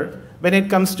better when it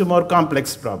comes to more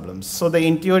complex problems. So the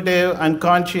intuitive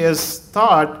unconscious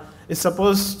thought is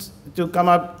supposed to come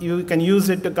up, you can use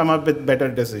it to come up with better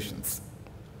decisions.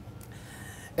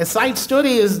 A side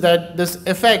story is that this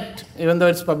effect, even though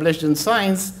it's published in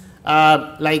Science,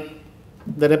 like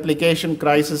the replication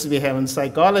crisis we have in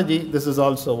psychology, this is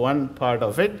also one part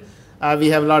of it. We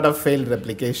have a lot of failed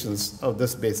replications of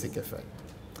this basic effect.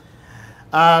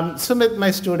 Sumit,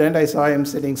 my student, I saw him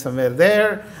sitting somewhere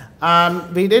there.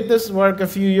 We did this work a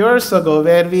few years ago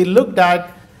where we looked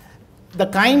at the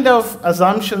kind of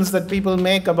assumptions that people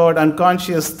make about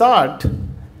unconscious thought.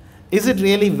 Is it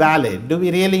really valid? Do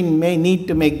we really may need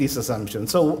to make these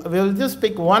assumptions? So we'll just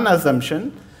pick one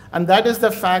assumption, and that is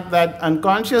the fact that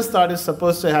unconscious thought is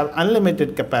supposed to have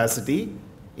unlimited capacity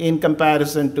in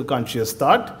comparison to conscious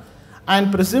thought.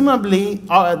 And presumably,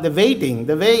 the weighting,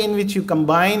 the way in which you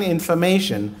combine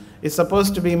information is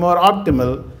supposed to be more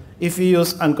optimal if you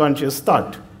use unconscious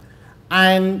thought.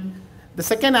 And the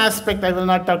second aspect I will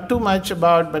not talk too much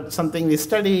about, but something we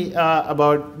study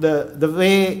about the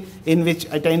way in which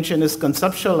attention is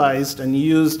conceptualized and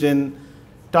used in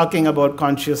talking about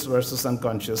conscious versus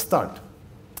unconscious thought.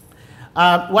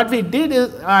 What we did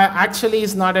is, actually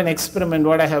is not an experiment.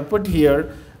 What I have put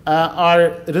here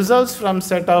are results from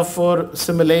set of 4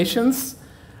 simulations.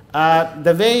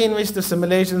 The way in which the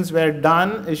simulations were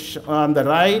done is on the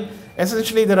right.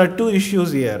 Essentially, there are 2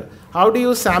 issues here. How do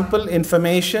you sample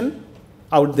information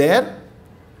out there?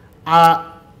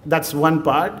 That's one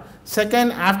part.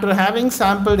 Second, after having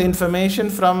sampled information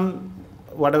from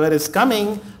whatever is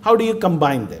coming, how do you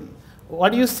combine them?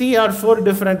 What you see are 4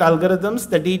 different algorithms.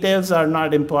 The details are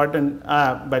not important,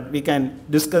 but we can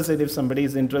discuss it if somebody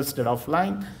is interested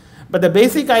offline. But the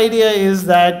basic idea is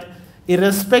that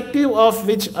irrespective of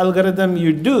which algorithm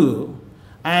you do,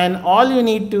 and all you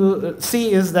need to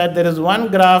see is that there is one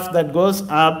graph that goes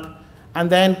up and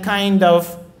then kind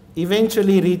of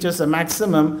eventually reaches a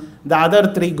maximum, the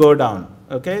other 3 go down.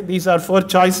 Okay? These are 4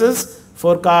 choices,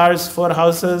 4 cars, 4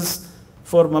 houses,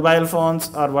 4 mobile phones,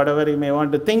 or whatever you may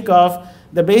want to think of.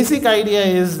 The basic idea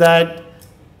is that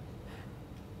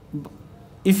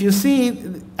if you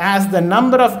see as the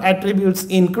number of attributes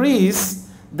increase,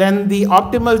 then the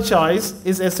optimal choice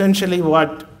is essentially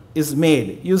what is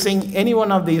made using any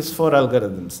one of these 4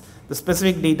 algorithms. The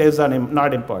specific details are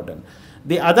not important.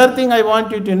 The other thing I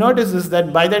want you to notice is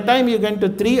that by the time you get to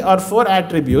 3 or 4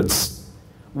 attributes,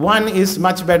 one is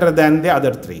much better than the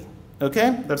other 3.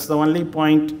 Okay? That's the only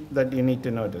point that you need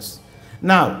to notice.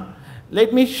 Now,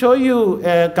 let me show you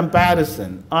a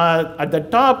comparison. At the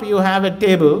top, you have a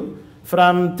table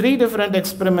from 3 different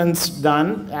experiments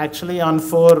done, actually on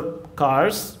 4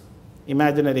 cars,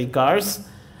 imaginary cars.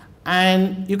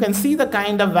 And you can see the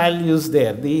kind of values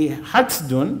there. The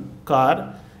Hudson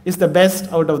car is the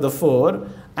best out of the 4,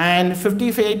 and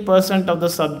 58% of the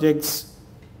subjects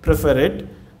prefer it,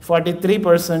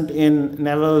 43% in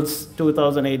Neville's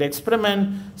 2008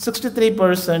 experiment,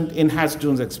 63% in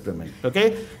Hatch-Jones experiment.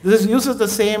 Okay? This uses the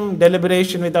same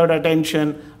deliberation without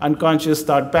attention, unconscious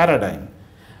thought paradigm.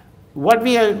 What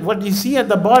you see at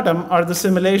the bottom are the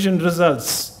simulation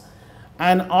results.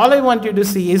 And all I want you to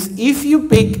see is if you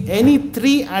pick any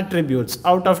 3 attributes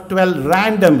out of 12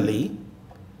 randomly,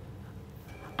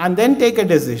 and then take a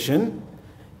decision,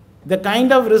 the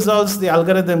kind of results the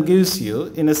algorithm gives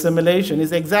you in a simulation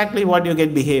is exactly what you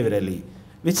get behaviorally,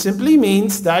 which simply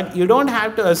means that you don't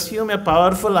have to assume a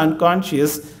powerful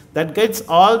unconscious that gets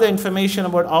all the information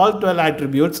about all 12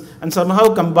 attributes and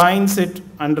somehow combines it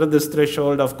under this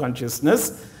threshold of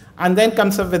consciousness and then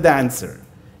comes up with the answer.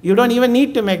 You don't even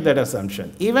need to make that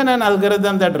assumption. Even an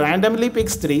algorithm that randomly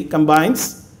picks 3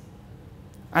 combines,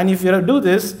 and if you do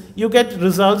this, you get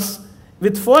results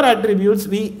with 4 attributes.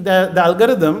 The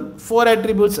algorithm, 4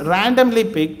 attributes randomly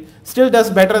picked, still does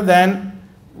better than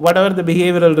whatever the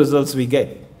behavioral results we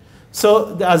get.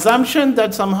 So the assumption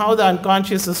that somehow the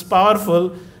unconscious is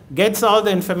powerful, gets all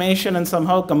the information and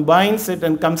somehow combines it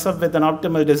and comes up with an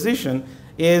optimal decision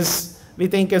we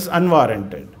think is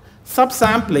unwarranted.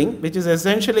 Subsampling, which is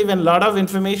essentially when a lot of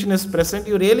information is present,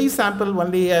 you really sample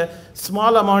only a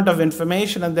small amount of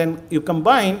information and then you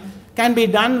combine, can be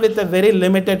done with a very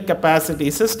limited capacity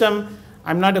system.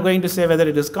 I'm not going to say whether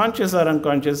it is conscious or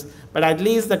unconscious, but at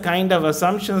least the kind of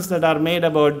assumptions that are made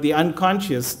about the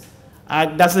unconscious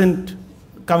doesn't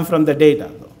come from the data.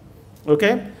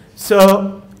 Okay?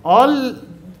 So all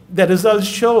the results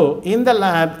show in the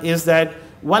lab is that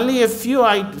only a few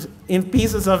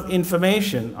pieces of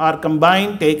information are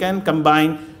combined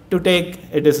to take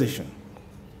a decision.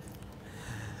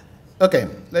 Okay,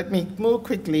 let me move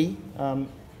quickly.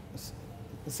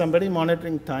 Somebody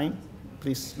monitoring time,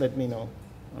 please let me know.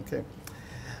 Okay.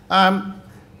 I'm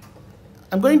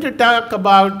going to talk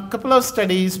about a couple of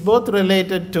studies, both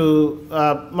related to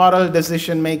moral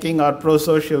decision making or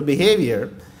pro-social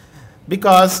behavior,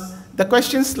 because the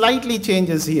question slightly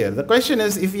changes here. The question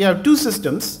is, if you have 2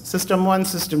 systems, system 1,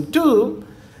 system 2,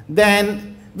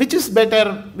 then which is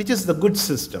better, which is the good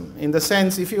system? In the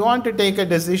sense, if you want to take a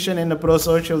decision in a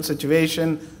pro-social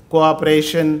situation,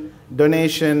 cooperation,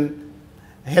 donation,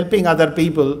 helping other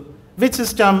people, which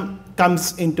system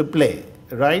comes into play,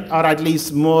 right? Or at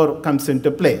least more comes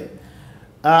into play.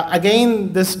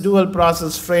 Again, this dual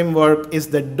process framework is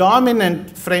the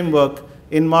dominant framework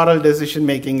in moral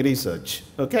decision-making research,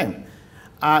 okay?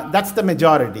 That's the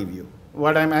majority view.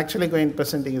 What I'm actually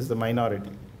presenting is the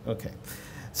minority, okay?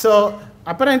 So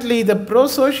apparently the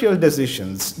pro-social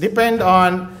decisions depend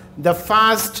on the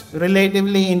fast,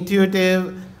 relatively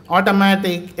intuitive,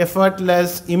 automatic,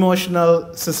 effortless,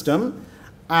 emotional system,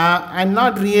 and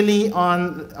not really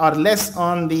on, or less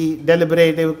on the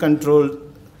deliberative,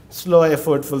 controlled, slow,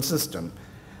 effortful system.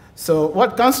 So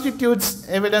what constitutes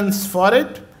evidence for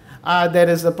it? There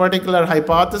is a particular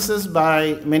hypothesis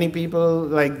by many people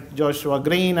like Joshua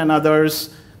Green and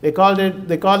others. They call it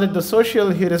the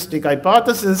social heuristic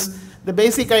hypothesis. The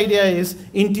basic idea is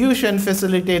intuition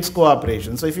facilitates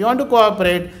cooperation. So if you want to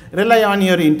cooperate, rely on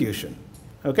your intuition.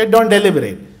 Okay, don't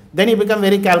deliberate. Then you become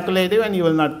very calculative and you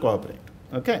will not cooperate.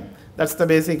 Okay, that's the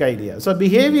basic idea. So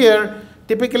behavior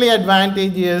typically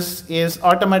advantageous is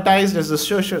automatized as a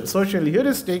social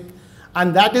heuristic,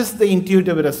 and that is the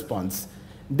intuitive response.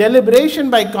 Deliberation,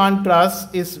 by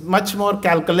contrast, is much more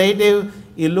calculative.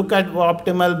 You look at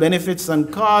optimal benefits and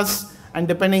costs, and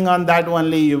depending on that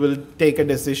only, you will take a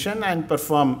decision and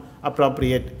perform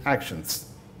appropriate actions.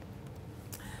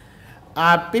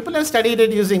 People have studied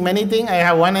it using many things. I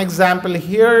have one example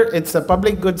here. It's a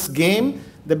public goods game.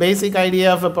 The basic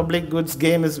idea of a public goods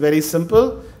game is very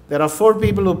simple. There are 4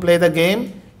 people who play the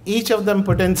game. Each of them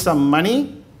put in some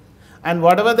money. And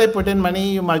whatever they put in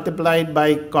money, you multiply it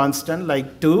by constant,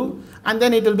 like 2, and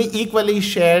then it will be equally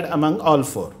shared among all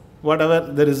 4, whatever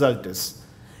the result is.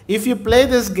 If you play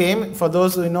this game, for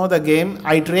those who know the game,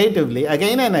 iteratively,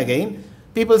 again and again,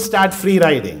 people start free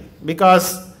riding.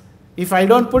 Because if I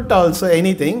don't put also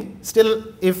anything, still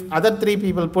if other 3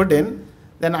 people put in,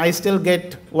 then I still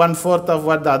get 1/4 of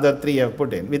what the other 3 have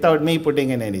put in, without me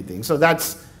putting in anything. So that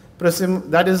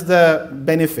is the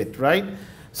benefit, right?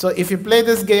 So if you play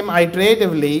this game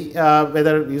iteratively,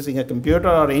 whether using a computer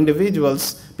or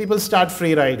individuals, people start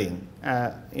free riding.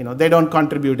 They don't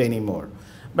contribute anymore.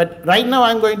 But right now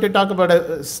I'm going to talk about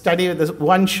a study with this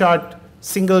one-shot,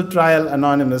 single-trial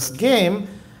anonymous game.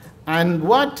 And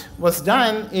what was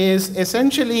done is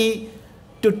essentially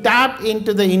to tap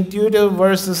into the intuitive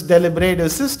versus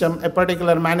deliberative system, a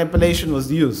particular manipulation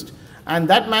was used. And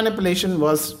that manipulation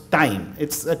was time.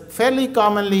 It's a fairly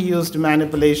commonly used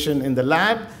manipulation in the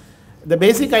lab. The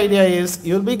basic idea is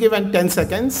you'll be given 10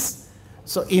 seconds.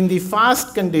 So in the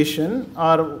fast condition,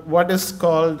 or what is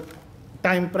called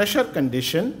time pressure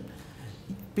condition,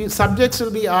 subjects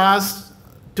will be asked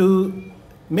to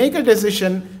make a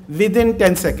decision within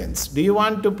 10 seconds. Do you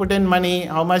want to put in money?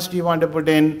 How much do you want to put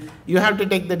in? You have to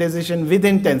take the decision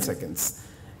within 10 seconds.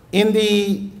 In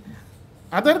the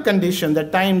other condition, the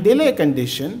time delay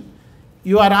condition,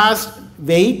 you are asked,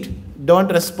 wait, don't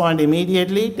respond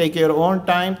immediately, take your own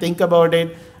time, think about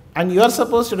it, and you are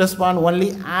supposed to respond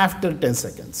only after 10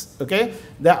 seconds, okay?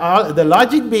 The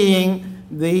logic being,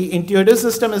 the intuitive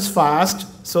system is fast,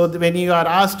 so when you are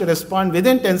asked to respond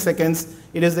within 10 seconds,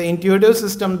 it is the intuitive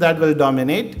system that will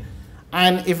dominate,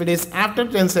 And if it is after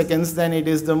 10 seconds, then it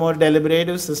is the more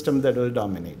deliberative system that will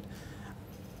dominate.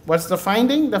 What's the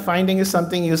finding? The finding is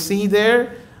something you see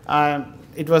there.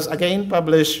 It was again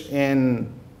published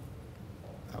in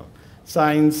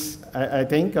Science, I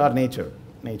think, or Nature.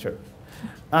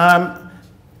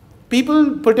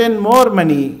 People put in more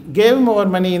money, gave more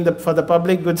money for the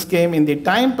public goods scheme in the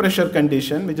time pressure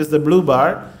condition, which is the blue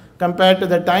bar, compared to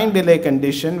the time delay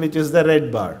condition, which is the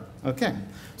red bar. Okay.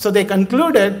 So they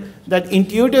concluded that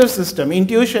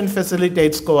intuition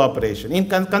facilitates cooperation,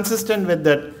 consistent with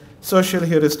that social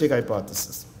heuristic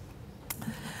hypothesis.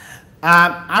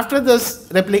 After this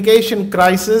replication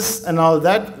crisis and all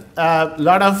that, a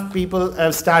lot of people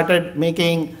have started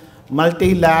making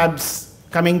multi-labs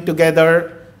coming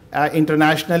together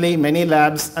internationally, many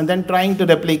labs, and then trying to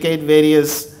replicate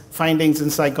various findings in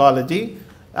psychology.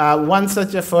 One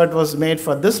such effort was made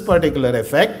for this particular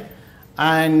effect,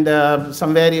 and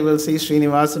somewhere you will see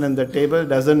Srinivasan in the table,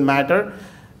 doesn't matter.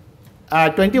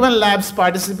 21 labs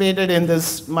participated in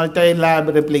this multi-lab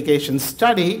replication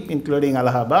study, including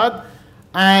Allahabad,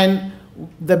 and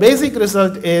the basic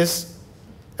result is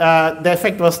the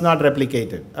effect was not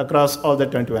replicated across all the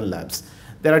 21 labs.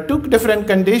 There are two different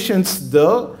conditions,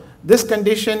 though. This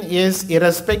condition is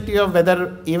irrespective of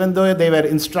whether, even though they were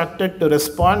instructed to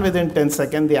respond within 10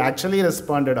 seconds, they actually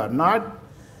responded or not.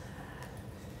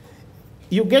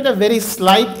 You get a very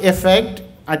slight effect,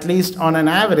 at least on an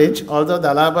average, although the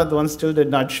Allahabad one still did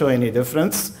not show any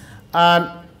difference.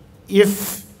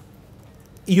 If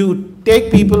you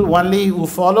take people only who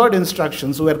followed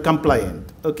instructions, who were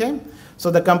compliant, okay?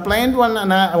 So the compliant one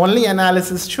only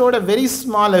analysis showed a very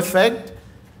small effect,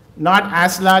 not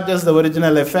as large as the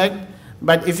original effect,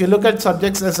 but if you look at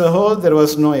subjects as a whole, there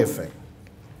was no effect.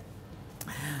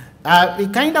 We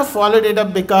kind of followed it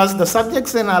up because the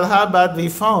subjects in Allahabad we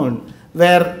found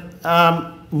were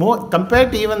more,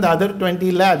 compared to even the other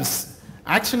 20 labs,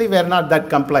 actually were not that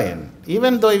compliant.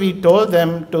 Even though we told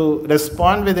them to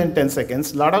respond within 10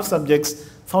 seconds, a lot of subjects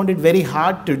found it very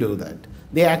hard to do that.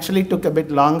 They actually took a bit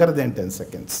longer than 10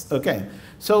 seconds, okay?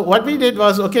 So what we did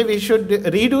was, okay, we should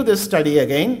redo this study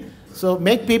again, so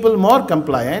make people more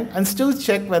compliant and still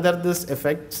check whether this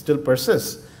effect still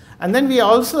persists. And then we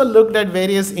also looked at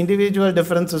various individual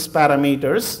differences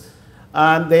parameters.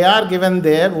 They are given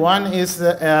there. One is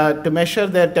to measure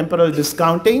their temporal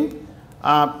discounting,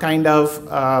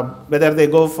 whether they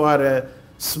go for a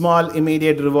small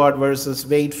immediate reward versus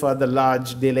wait for the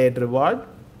large delayed reward,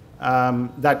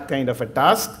 that kind of a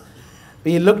task.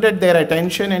 We looked at their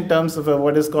attention in terms of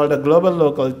what is called a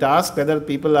global-local task, whether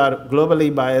people are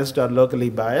globally biased or locally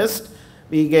biased.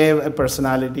 We gave a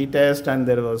personality test, and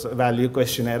there was a value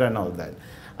questionnaire and all that.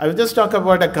 I will just talk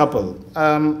about a couple.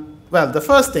 Well, the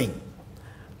first thing,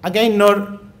 again,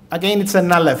 it's a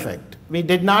null effect. We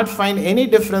did not find any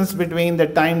difference between the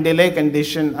time delay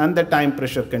condition and the time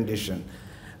pressure condition.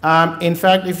 In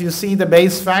fact, if you see the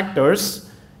base factors,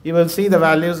 you will see the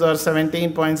values are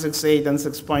 17.68 and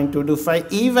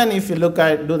 6.225, even if you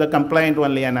do the compliant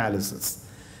only analysis,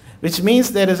 which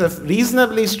means there is a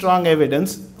reasonably strong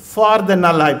evidence for the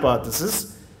null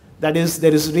hypothesis. That is,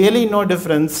 there is really no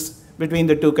difference between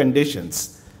the two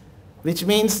conditions, which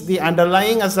means the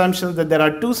underlying assumption that there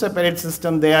are two separate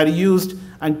systems, they are used,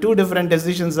 and two different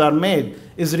decisions are made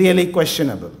is really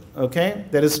questionable, okay?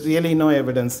 There is really no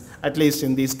evidence, at least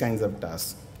in these kinds of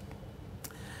tasks.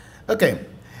 Okay.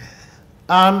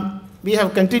 We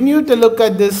have continued to look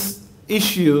at this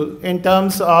issue in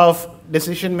terms of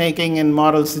decision-making in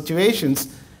moral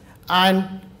situations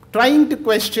and trying to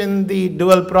question the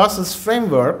dual process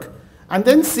framework and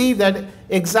then see that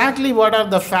exactly what are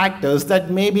the factors that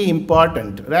may be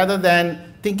important rather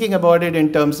than thinking about it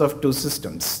in terms of two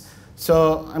systems.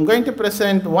 So I'm going to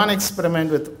present one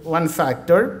experiment with one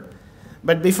factor.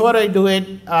 But before I do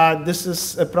it, this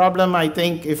is a problem, I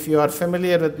think, if you are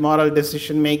familiar with moral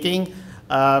decision-making,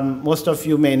 most of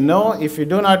you may know. If you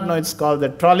do not know, it's called the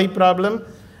trolley problem.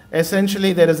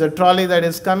 Essentially, there is a trolley that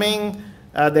is coming.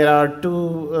 There are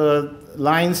two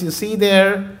lines you see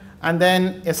there. And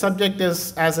then a subject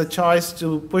has a choice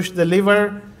to push the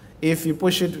lever. If you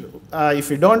push it,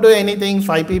 if you don't do anything,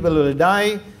 5 people will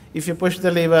die. If you push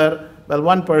the lever, well,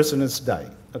 1 person is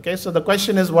dying. Okay, so the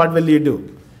question is, what will you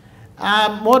do?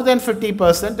 More than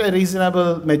 50%, a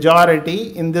reasonable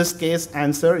majority, in this case,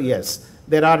 answer yes.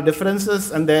 There are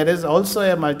differences, and there is also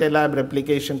a multi-lab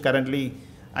replication currently,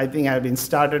 I think, have been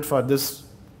started for this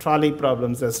trolley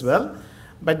problems as well.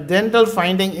 But general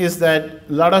finding is that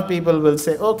a lot of people will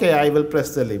say, okay, I will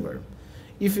press the lever.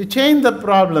 If you change the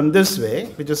problem this way,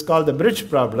 which is called the bridge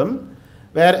problem,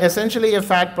 where essentially a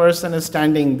fat person is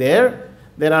standing there,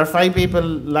 there are 5 people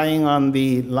lying on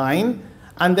the line,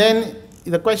 and then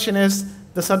the question is,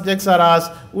 the subjects are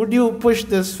asked, would you push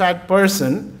this fat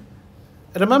person?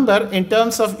 Remember, in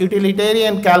terms of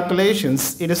utilitarian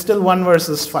calculations, it is still 1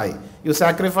 versus 5. You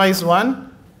sacrifice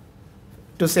 1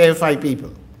 to save 5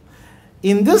 people.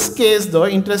 In this case, though,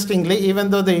 interestingly, even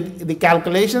though the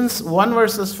calculations 1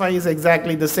 versus 5 is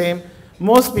exactly the same,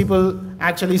 most people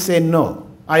actually say, no,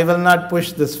 I will not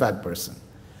push this fat person,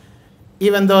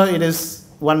 even though it is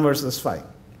 1 versus 5.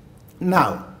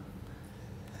 Now,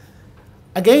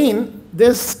 again,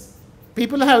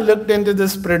 people have looked into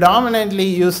this predominantly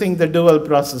using the dual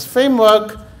process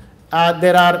framework.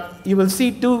 You will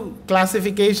see 2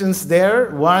 classifications there.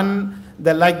 One,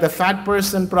 like the fat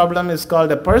person problem, is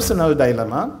called a personal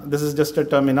dilemma. This is just a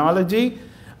terminology.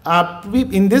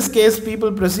 In this case,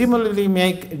 people presumably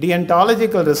make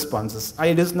deontological responses.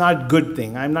 It is not good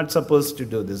thing. I'm not supposed to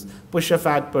do this. Push a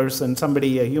fat person,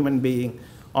 somebody, a human being,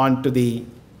 onto the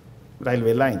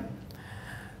railway line.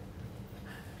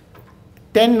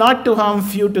 Tend not to harm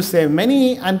few to save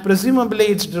many, and presumably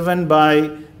it's driven by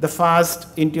the fast,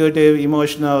 intuitive,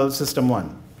 emotional system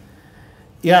 1.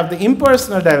 You have the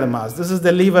impersonal dilemmas. This is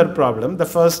the lever problem. The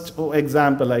first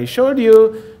example I showed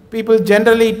you, people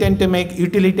generally tend to make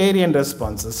utilitarian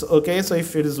responses. Okay, so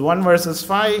if it is 1 versus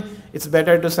 5, it's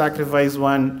better to sacrifice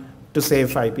 1 to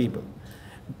save 5 people.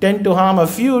 Tend to harm a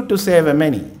few to save a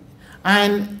many.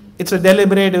 And it's a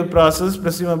deliberative process,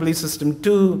 presumably system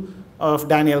 2 of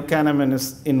Daniel Kahneman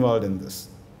is involved in this.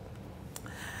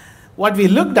 What we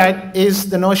looked at is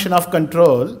the notion of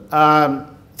control.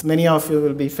 Many of you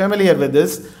will be familiar with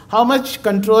this. How much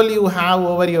control you have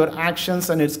over your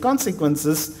actions and its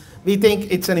consequences, we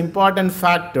think it's an important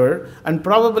factor, and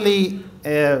probably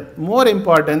more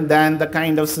important than the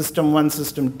kind of system 1,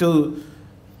 system 2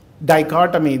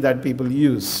 dichotomy that people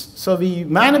use. So we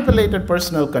manipulated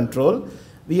personal control.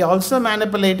 We also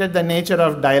manipulated the nature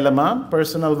of dilemma,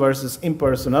 personal versus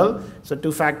impersonal. So 2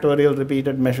 factorial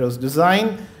repeated measures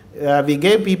design. We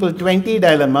gave people 20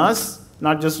 dilemmas,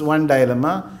 not just 1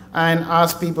 dilemma, and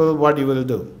asked people what you will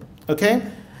do. Okay?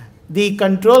 The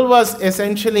control was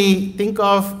essentially, think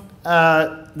of,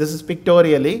 this is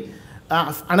pictorially,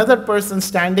 another person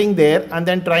standing there and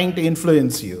then trying to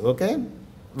influence you, okay?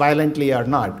 Violently or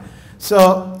not.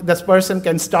 So this person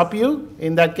can stop you.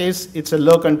 In that case, it's a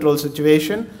low control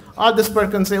situation. Or this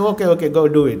person can say, okay, go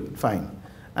do it, fine.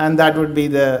 And that would be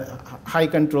the high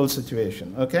control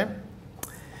situation, okay?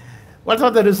 What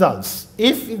are the results?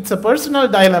 If it's a personal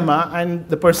dilemma and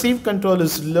the perceived control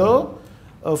is low,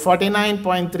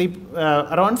 49.3,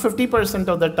 around 50%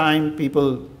 of the time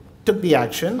people took the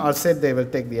action or said they will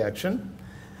take the action.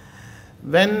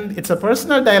 When it's a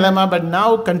personal dilemma, but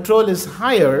now control is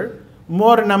higher,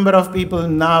 more number of people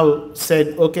now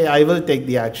said, okay, I will take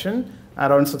the action,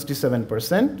 around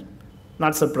 67%,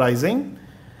 not surprising.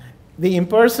 The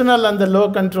impersonal and the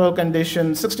low control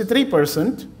condition,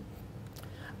 63%,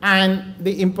 and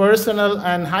the impersonal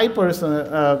and high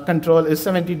control is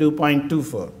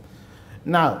 72.24.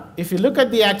 Now, if you look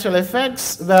at the actual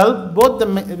effects, well,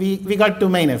 we got 2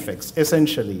 main effects,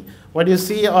 essentially. What you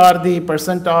see are the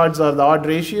percent odds or the odd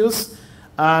ratios.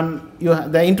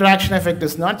 The interaction effect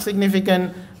is not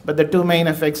significant, but the 2 main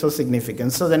effects are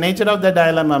significant. So the nature of the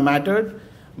dilemma mattered,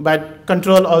 but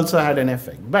control also had an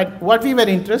effect. But what we were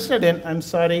interested in, I'm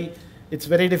sorry, it's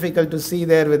very difficult to see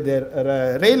there with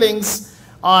their railings,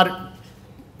 are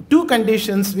 2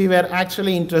 conditions we were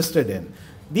actually interested in.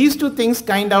 These 2 things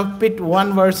kind of pit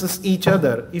one versus each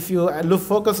other if you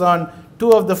focus on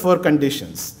 2 of the 4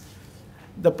 conditions.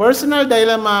 The personal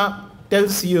dilemma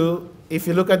tells you, if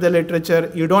you look at the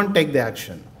literature, you don't take the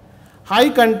action. High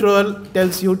control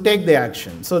tells you take the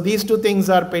action. So these 2 things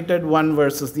are pitted one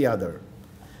versus the other.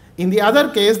 In the other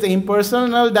case, the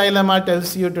impersonal dilemma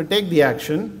tells you to take the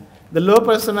action. The low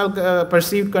personal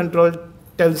perceived control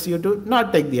tells you to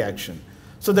not take the action.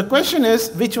 So the question is,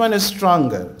 which one is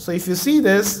stronger? So if you see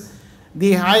this,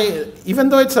 even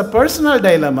though it's a personal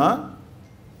dilemma,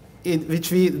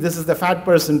 this is the fat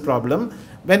person problem,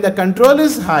 when the control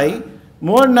is high,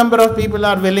 more number of people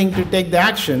are willing to take the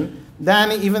action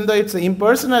than even though it's an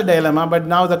impersonal dilemma, but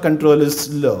now the control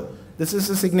is low. This is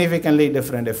a significantly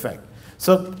different effect.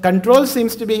 So control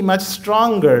seems to be much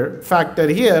stronger factor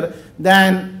here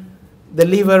than the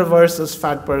lever versus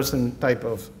fat person type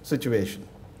of situation.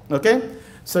 Okay?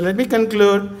 So let me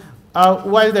conclude.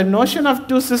 While the notion of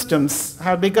 2 systems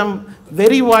have become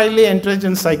very widely entrenched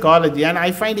in psychology, and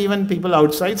I find even people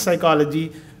outside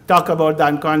psychology talk about the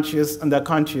unconscious and the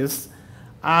conscious,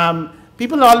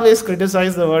 people always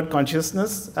criticize the word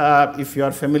consciousness. If you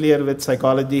are familiar with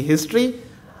psychology history,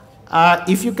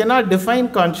 if you cannot define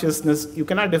consciousness, you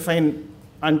cannot define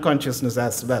unconsciousness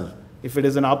as well. If it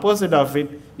is an opposite of it,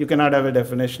 you cannot have a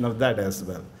definition of that as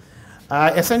well.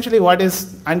 Essentially, what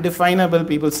is undefinable,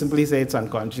 people simply say it's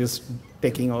unconscious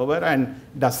taking over and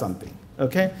does something,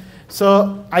 okay?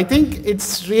 So I think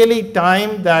it's really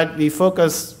time that we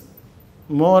focus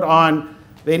more on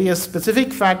various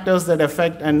specific factors that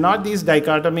affect, and not these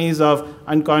dichotomies of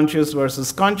unconscious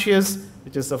versus conscious,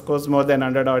 which is of course more than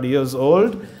 100 odd years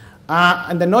old.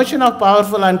 And the notion of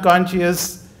powerful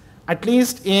unconscious, at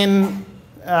least in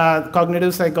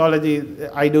cognitive psychology,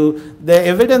 the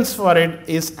evidence for it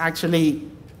is actually,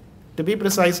 to be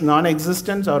precise,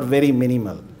 non-existent or very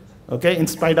minimal, okay, in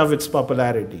spite of its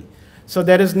popularity. So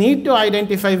there is need to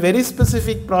identify very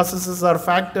specific processes or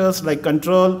factors like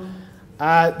control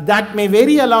that may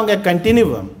vary along a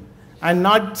continuum, and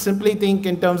not simply think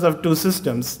in terms of two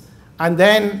systems, and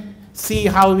then see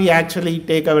how we actually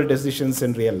take our decisions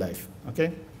in real life,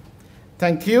 okay?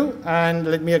 Thank you, and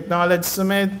let me acknowledge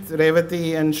Sumit,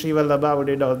 Revati, and Shrivalabha who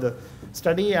did all the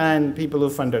study, and people who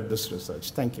funded this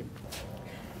research. Thank you.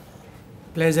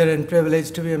 Pleasure and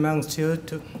privilege to be amongst you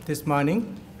this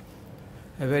morning.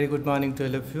 A very good morning to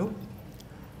all of you.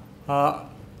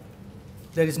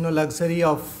 There is no luxury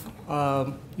of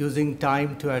using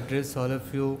time to address all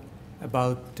of you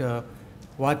about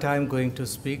what I'm going to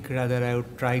speak. Rather, I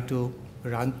would try to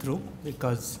run through,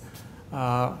 because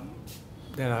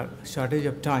there are shortage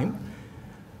of time.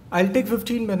 I'll take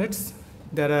 15 minutes.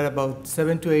 There are about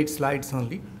 7 to 8 slides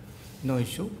only, no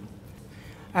issue.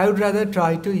 I would rather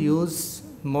try to use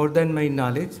more than my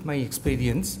knowledge, my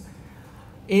experience,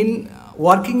 in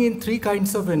working in 3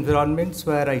 kinds of environments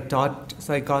where I taught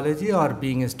psychology or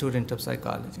being a student of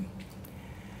psychology.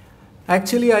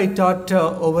 Actually, I taught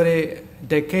over a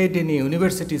decade in a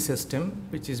university system,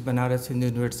 which is Banaras Hindu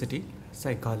University,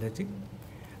 psychology.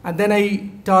 And then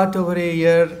I taught over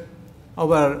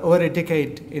a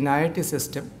decade in IIT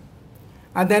system,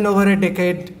 and then over a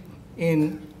decade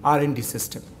in R&D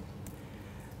system.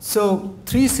 So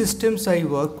 3 systems I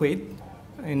work with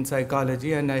in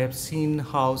psychology, and I have seen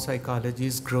how psychology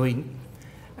is growing,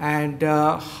 and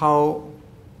how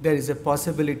there is a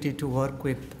possibility to work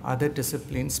with other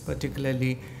disciplines,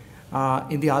 particularly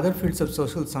in the other fields of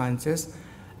social sciences,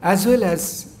 as well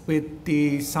as with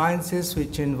the sciences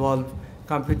which involve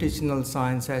computational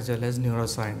science as well as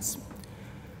neuroscience.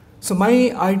 So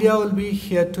my idea will be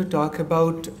here to talk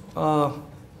about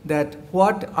that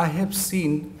what I have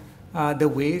seen, the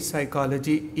way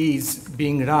psychology is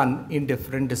being run in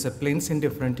different disciplines, in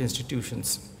different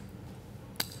institutions.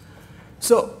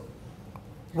 So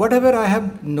whatever I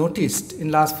have noticed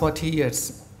in last 40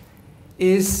 years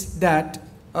is that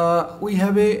we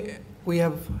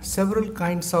have several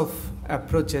kinds of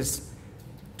approaches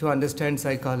to understand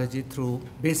psychology, through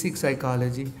basic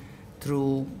psychology,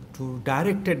 through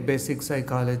directed basic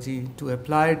psychology, to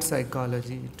applied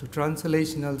psychology, to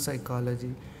translational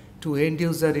psychology, to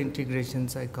end-user integration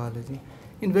psychology,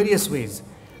 in various ways.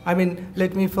 I mean,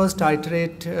 let me first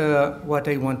iterate what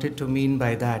I wanted to mean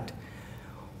by that.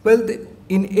 Well,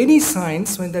 in any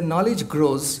science, when the knowledge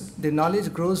grows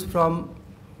from,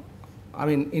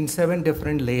 in 7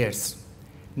 different layers.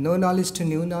 No knowledge to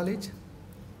new knowledge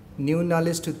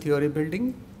to theory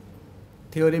building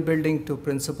to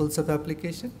principles of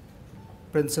application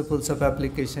to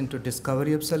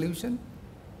discovery of solution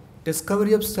to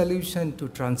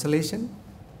translation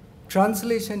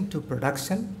to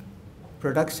production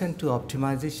to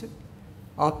optimization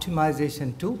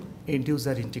to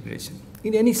end-user integration.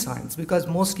 In any science, because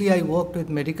mostly I worked with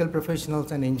medical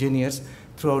professionals and engineers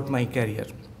throughout my career.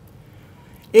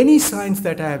 Any science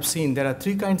that I have seen, there are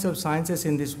 3 kinds of sciences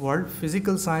in this world: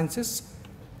 physical sciences,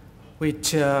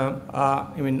 which,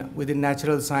 within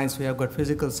natural science, we have got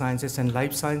physical sciences and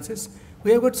life sciences.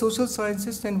 We have got social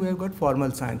sciences, and we have got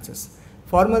formal sciences.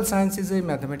 Formal science is a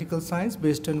mathematical science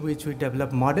based on which we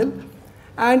develop model,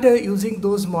 and using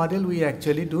those model, we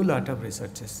actually do a lot of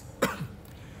researches.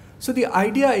 So the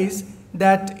idea is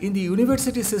that in the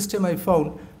university system, I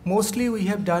found mostly we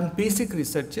have done basic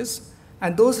researches,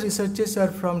 and those researches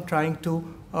are from trying to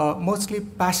mostly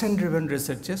passion-driven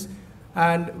researches,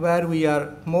 and where we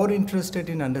are more interested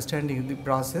in understanding the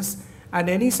process, and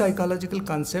any psychological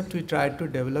concept we try to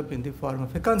develop in the form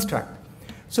of a construct.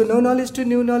 So no knowledge to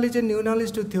new knowledge, and new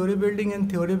knowledge to theory building,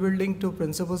 and theory building to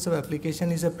principles of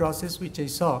application is a process which I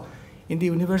saw in the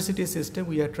university system.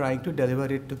 We are trying to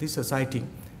deliver it to the society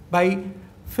by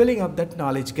filling up that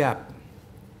knowledge gap.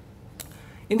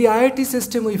 In the IIT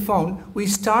system, we found we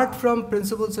start from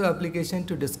principles of application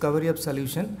to discovery of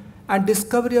solution, and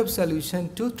discovery of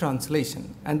solution to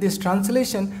translation. And this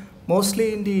translation,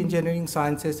 mostly in the engineering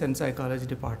sciences and psychology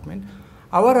department,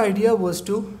 our idea was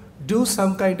to do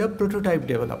some kind of prototype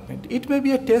development. It may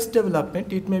be a test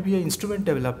development, it may be an instrument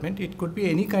development, it could be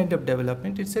any kind of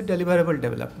development, it's a deliverable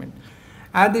development.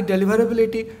 And the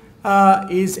deliverability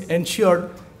is ensured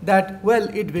that, well,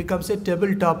 it becomes a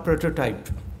tabletop prototype.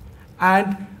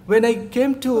 And when I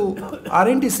came to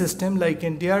R&D system, like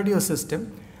in DRDO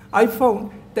system, I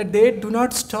found that they do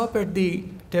not stop at the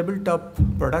tabletop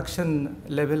production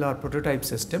level or prototype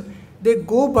system. They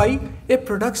go by a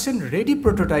production ready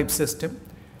prototype system,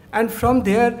 and from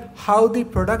there how the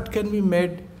product can be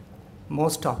made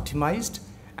most optimized,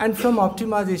 and from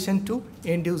optimization to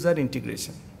end user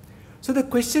integration. So the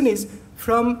question is,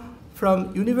 from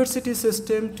university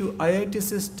system to IIT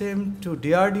system to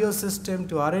DRDO system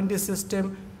to R&D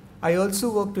system, I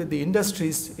also worked with the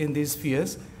industries in these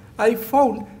spheres. I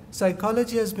found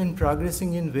psychology has been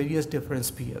progressing in various different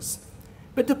spheres.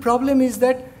 But the problem is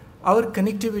that our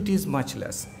connectivity is much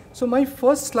less. So my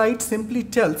first slide simply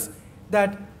tells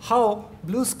that how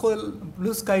blue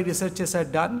sky researches are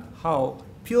done, how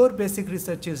pure basic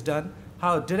research is done,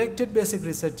 how directed basic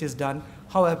research is done,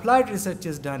 how applied research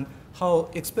is done, how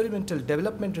experimental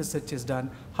development research is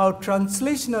done, how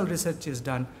translational research is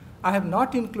done. I have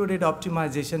not included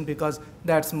optimization because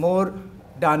that's more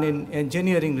done in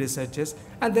engineering researches,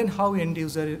 and then how end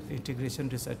user integration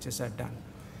researches are done.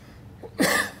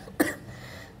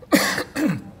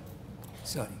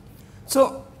 Sorry.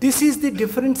 So this is the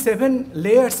different 7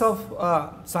 layers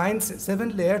of science,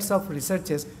 7 layers of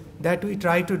researches that we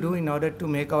try to do in order to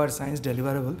make our science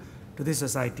deliverable to the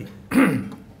society.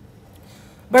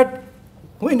 But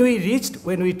when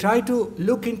we try to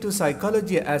look into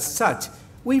psychology as such,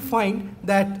 we find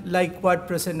that, like what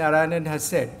Professor Narayanan has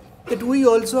said, that we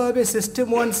also have a system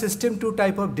 1, system 2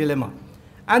 type of dilemma.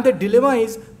 And the dilemma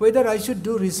is whether I should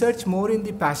do research more in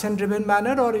the passion-driven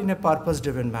manner or in a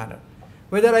purpose-driven manner.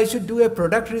 Whether I should do a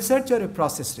product research or a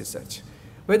process research.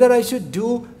 Whether I should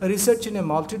do research in a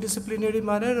multidisciplinary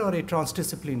manner or a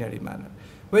transdisciplinary manner.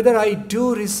 Whether I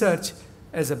do research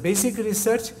as a basic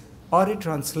research or a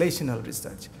translational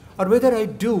research. Or whether I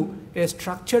do a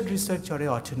structured research or a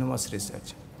autonomous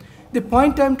research. The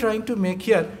point I'm trying to make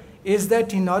here is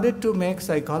that in order to make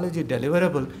psychology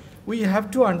deliverable, we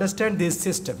have to understand these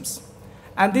systems.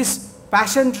 And this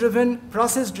passion-driven,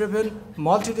 process-driven,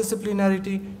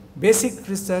 multidisciplinarity, basic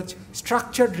research,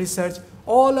 structured research,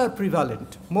 all are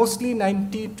prevalent. Mostly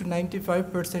 90 to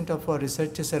 95% of our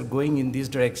researchers are going in these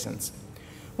directions.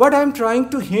 What I'm trying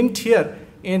to hint here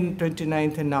in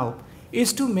 29th and NAOP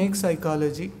is to make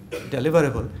psychology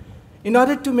deliverable. In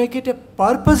order to make it a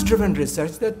purpose-driven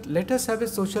research, that let us have a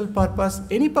social purpose,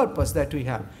 any purpose that we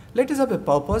have. Let us have a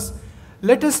purpose.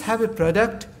 Let us have a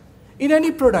product. In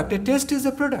any product, a test is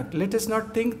a product. Let us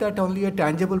not think that only a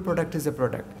tangible product is a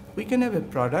product. We can have a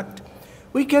product.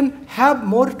 We can have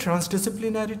more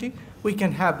transdisciplinarity. We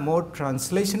can have more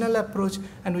translational approach,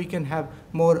 and we can have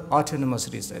more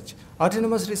autonomous research.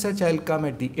 Autonomous research, I'll come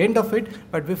at the end of it,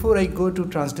 but before I go to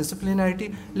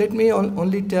transdisciplinarity, let me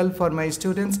only tell for my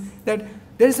students that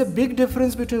there is a big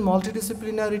difference between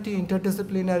multidisciplinarity,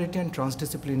 interdisciplinarity, and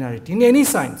transdisciplinarity in any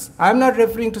science. I'm not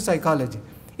referring to psychology.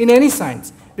 In any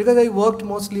science, because I worked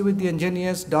mostly with the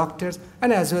engineers, doctors,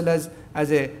 and as well as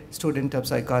a student of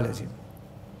psychology.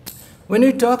 When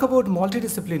we talk about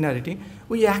multidisciplinarity,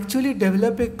 we actually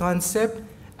develop a concept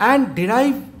and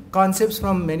derive concepts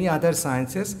from many other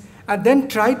sciences and then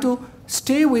try to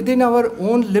stay within our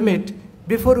own limit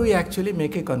before we actually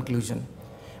make a conclusion.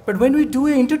 But when we do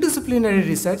an interdisciplinary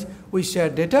research, we share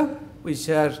data, we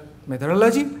share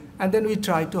methodology, and then we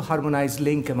try to harmonize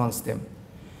link amongst them.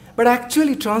 But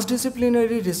actually,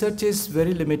 transdisciplinary research is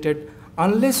very limited.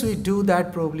 Unless we do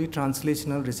that, probably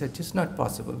translational research is not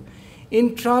possible.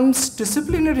 In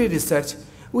transdisciplinary research,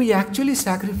 we actually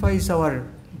sacrifice our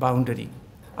boundary,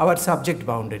 our subject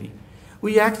boundary.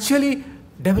 We actually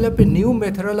develop a new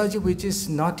methodology which is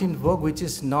not in vogue, which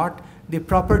is not the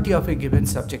property of a given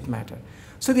subject matter.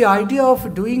 So the idea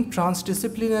of doing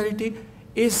transdisciplinarity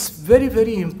is very,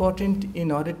 very important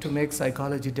in order to make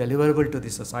psychology deliverable to the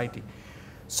society.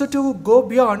 So to go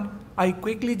beyond, I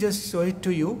quickly just show it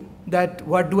to you that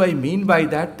what do I mean by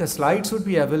that. The slides would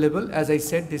be available. As I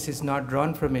said, this is not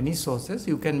drawn from any sources.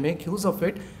 You can make use of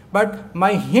it. But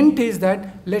my hint is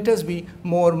that let us be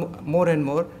more and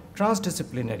more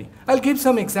transdisciplinary. I'll give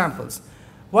some examples.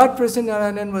 What Professor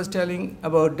Narayanan was telling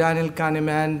about Daniel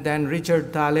Kahneman, then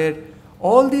Richard Thaler,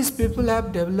 all these people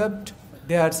have developed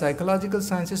their psychological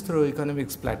sciences through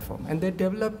economics platform, and they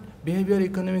developed behavior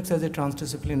economics as a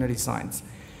transdisciplinary science.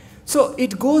 So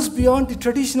it goes beyond the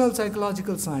traditional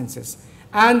psychological sciences.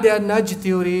 and their nudge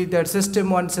theory, their system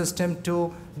 1, system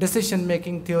 2,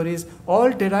 decision-making theories, all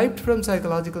derived from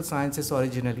psychological sciences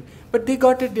originally. But they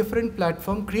got a different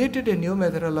platform, created a new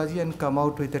methodology, and come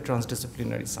out with a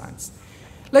transdisciplinary science.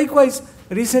 Likewise,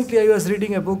 recently I was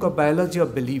reading a book of biology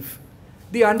of belief.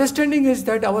 The understanding is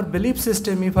that our belief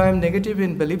system, if I am negative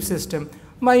in belief system,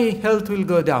 my health will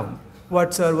go down.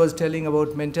 What sir was telling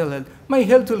about mental health, my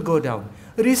health will go down.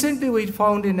 Recently we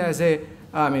found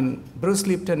Bruce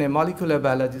Lipton, a molecular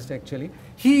biologist actually,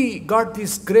 he got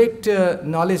this great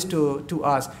knowledge to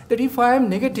us that if I am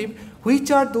negative,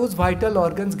 which are those vital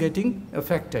organs getting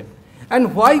affected?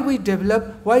 And why we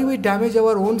damage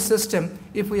our own system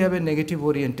if we have a negative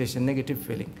orientation, negative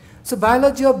feeling. So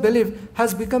biology of belief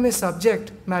has become a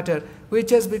subject matter which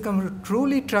has become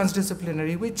truly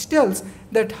transdisciplinary, which tells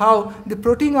that how the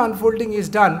protein unfolding is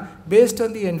done based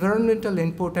on the environmental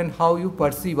input and how you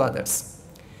perceive others.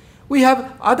 We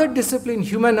have other discipline,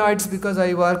 humanoids, because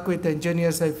I work with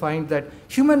engineers, I find that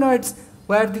humanoids,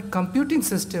 where the computing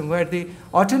system, where the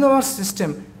autonomous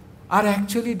system are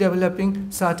actually developing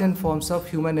certain forms of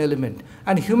human element.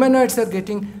 And humanoids are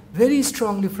getting very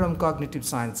strongly from cognitive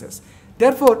sciences.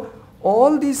 Therefore,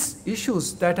 all these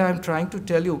issues that I am trying to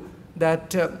tell you that,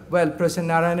 Professor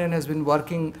Narayanan has been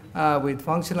working with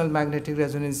functional magnetic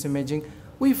resonance imaging,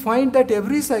 we find that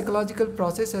every psychological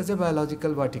process has a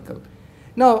biological vertical.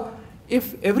 Now,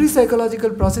 if every psychological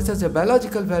process has a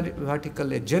biological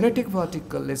vertical, a genetic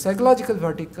vertical, a psychological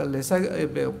vertical, a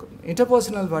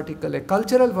interpersonal vertical, a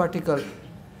cultural vertical,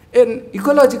 an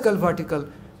ecological vertical,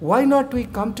 why not we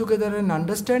come together and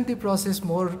understand the process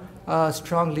more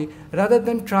strongly rather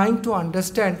than trying to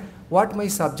understand what my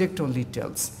subject only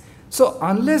tells? So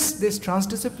unless this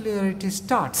transdisciplinarity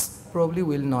starts, probably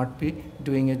we will not be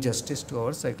doing a justice to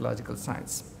our psychological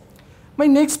science. My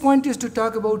next point is to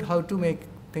talk about how to make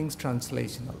things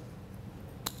translational.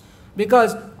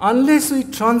 Because unless we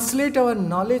translate our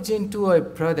knowledge into a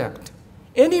product,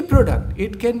 any product,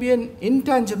 it can be an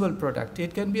intangible product,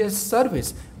 it can be a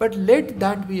service, but let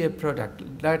that be a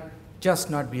product, that just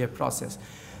not be a process.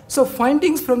 So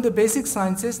findings from the basic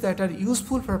sciences that are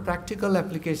useful for practical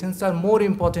applications are more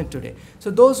important today.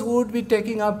 So those who would be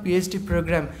taking up PhD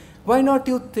program, why not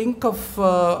you think of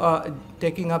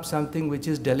taking up something which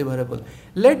is deliverable?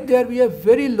 Let there be a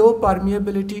very low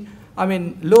permeability,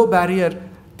 low barrier,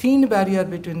 thin barrier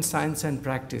between science and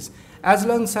practice. As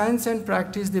long as science and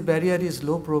practice, the barrier is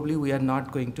low, probably we are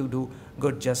not going to do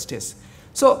good justice.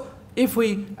 So if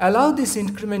we allow this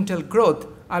incremental growth,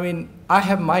 I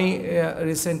have my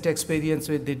recent experience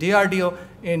with the DRDO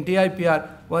in DIPR,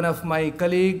 one of my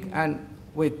colleague and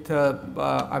with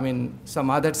some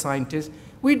other scientists,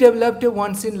 we developed a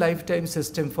once-in-lifetime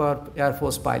system for Air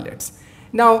Force pilots.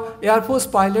 Now, Air Force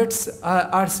pilots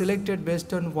are selected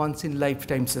based on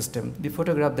once-in-lifetime system, the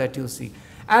photograph that you see.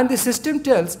 And the system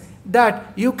tells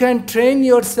that you can train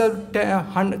yourself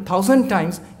 1,000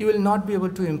 times, you will not be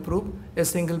able to improve a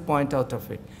single point out of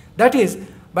it. That is,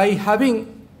 by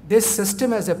having this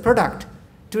system as a product,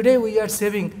 today we are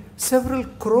saving several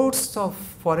crores of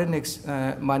foreign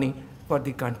money for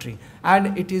the country,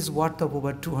 and it is worth of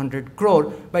over 200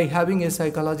 crore by having a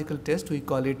psychological test. We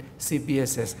call it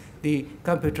CPSS, the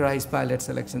computerized pilot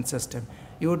selection system.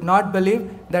 You would not believe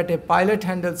that a pilot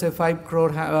handles a 5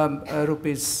 crore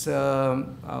rupees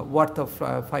worth of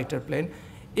fighter plane.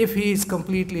 If he is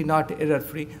completely not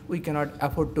error-free, we cannot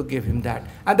afford to give him that.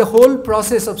 And the whole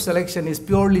process of selection is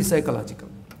purely psychological,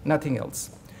 nothing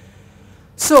else.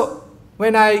 So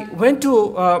when I went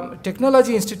to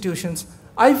technology institutions,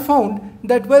 I found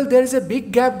that, there is a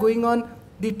big gap going on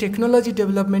the technology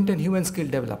development and human skill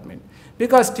development.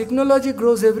 Because technology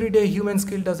grows every day, human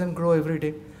skill doesn't grow every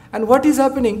day. And what is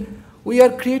happening? We are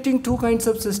creating two kinds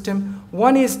of system.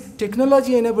 One is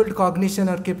technology-enabled cognition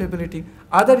or capability.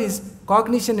 Other is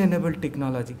cognition-enabled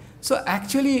technology. So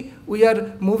actually, we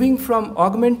are moving from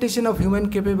augmentation of human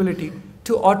capability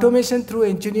to automation through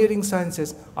engineering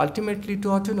sciences, ultimately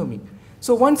to autonomy.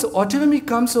 So once autonomy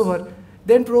comes over,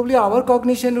 then probably our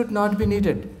cognition would not be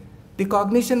needed. The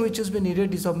cognition which has been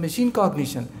needed is of machine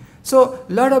cognition. So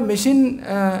a lot of machine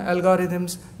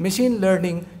algorithms, machine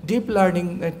learning, deep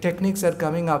learning techniques are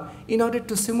coming up in order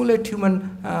to simulate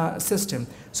human system.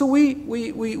 So we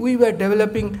were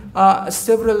developing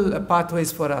several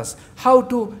pathways for us, how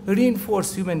to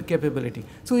reinforce human capability.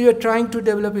 So we were trying to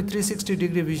develop a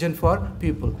 360-degree vision for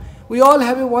people. We all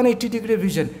have a 180-degree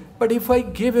vision, but if I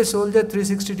give a soldier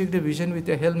 360-degree vision with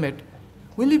a helmet,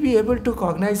 will he be able to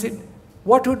cognize it?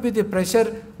 What would be the pressure,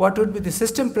 what would be the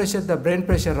system pressure, the brain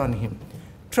pressure on him?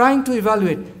 Trying to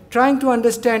evaluate, trying to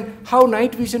understand how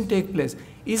night vision takes place.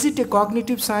 Is it a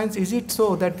cognitive science? Is it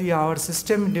so that our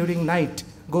system during night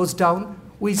goes down,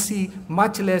 we see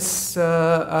much less,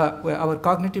 our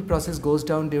cognitive process goes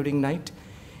down during night?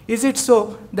 Is it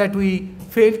so that we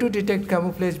fail to detect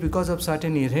camouflage because of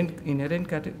certain inherent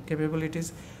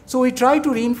capabilities? So we try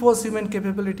to reinforce human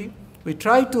capability. We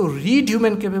try to read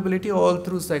human capability all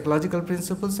through psychological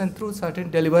principles and through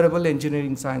certain deliverable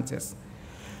engineering sciences.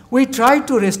 We try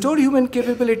to restore human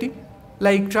capability,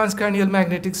 like transcranial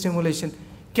magnetic stimulation.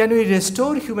 Can we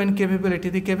restore human capability,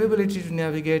 the capability to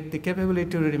navigate, the capability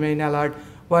to remain alert,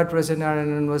 what President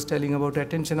Narayanan was telling about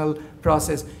attentional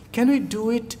process? Can we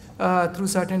do it through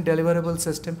certain deliverable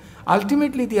system?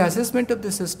 Ultimately, the assessment of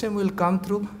the system will come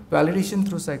through validation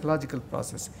through psychological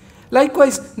process.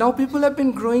 Likewise, now people have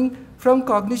been growing from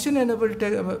cognition-enabled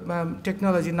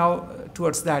technology now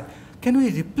towards that. Can we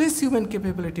replace human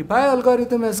capability?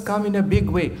 Bioalgorithm has come in a big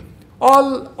way.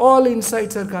 All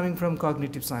insights are coming from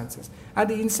cognitive sciences. And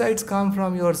the insights come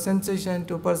from your sensation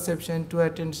to perception to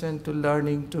attention to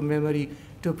learning to memory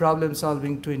to problem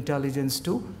solving to intelligence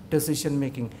to decision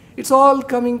making. It's all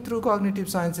coming through cognitive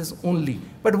sciences only.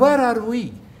 But where are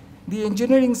we? The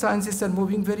engineering sciences are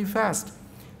moving very fast.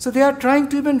 So they are trying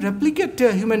to even replicate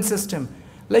a human system,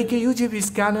 like a UGV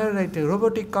scanner, like a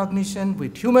robotic cognition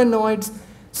with humanoids.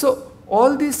 So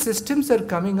all these systems are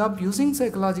coming up using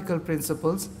psychological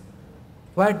principles.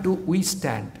 Where do we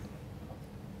stand?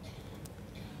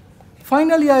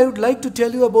 Finally, I would like to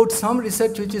tell you about some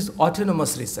research which is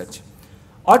autonomous research.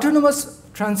 Autonomous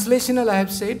translational, I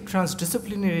have said,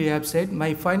 transdisciplinary, I have said.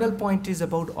 My final point is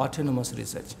about autonomous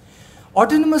research.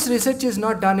 Autonomous research is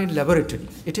not done in laboratory.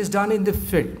 It is done in the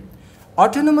field.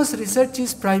 Autonomous research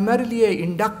is primarily an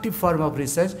inductive form of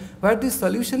research where the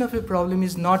solution of a problem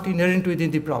is not inherent within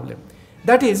the problem.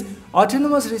 That is,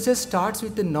 autonomous research starts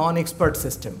with the non-expert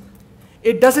system.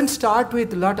 It doesn't start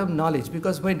with a lot of knowledge,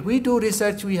 because when we do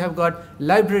research, we have got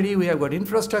library, we have got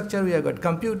infrastructure, we have got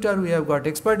computer, we have got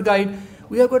expert guide,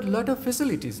 we have got a lot of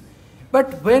facilities.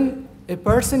 But when a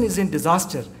person is in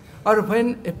disaster, or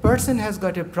when a person has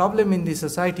got a problem in the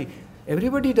society,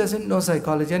 everybody doesn't know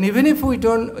psychology. And even if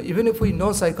we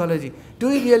know psychology, do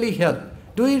we really help?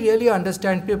 Do we really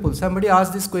understand people? Somebody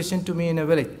asked this question to me in a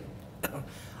village.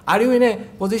 Are you in a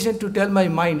position to tell my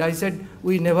mind? I said,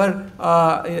 we never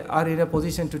are in a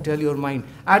position to tell your mind.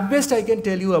 At best, I can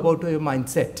tell you about your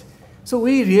mindset. So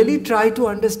we really try to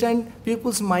understand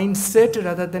people's mindset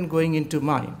rather than going into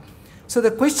mind. So the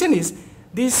question is,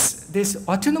 this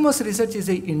autonomous research is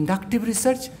an inductive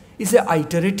research, is an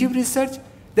iterative research.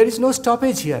 There is no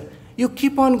stoppage here. You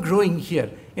keep on growing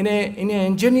here. In an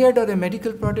engineered or a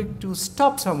medical product, you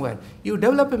stop somewhere. You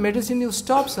develop a medicine, you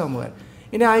stop somewhere.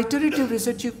 In an iterative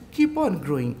research, you keep on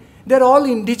growing. They're all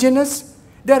indigenous,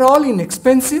 they're all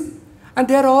inexpensive, and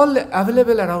they're all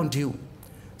available around you.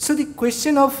 So the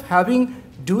question of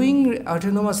doing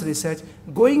autonomous research,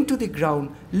 going to the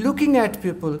ground, looking at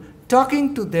people,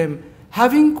 talking to them,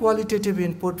 having qualitative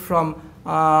input from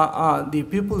the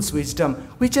people's wisdom,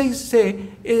 which I say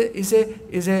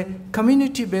is a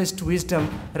community-based wisdom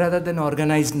rather than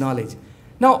organized knowledge.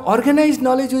 Now, organized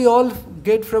knowledge we all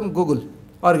get from Google.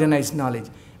 Organized knowledge.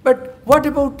 But what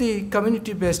about the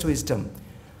community-based wisdom?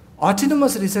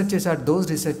 Autonomous researches are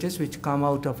those researches which come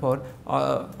out of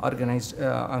our organized,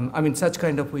 such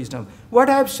kind of wisdom. What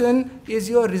I have shown is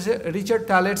your Richard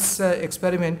Thaler's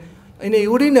experiment. In a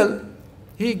urinal,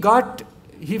 he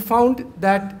found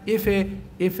that if a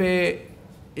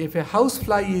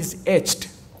housefly is etched,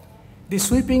 the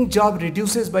sweeping job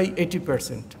reduces by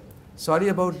 80%. Sorry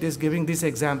about this, giving this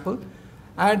example.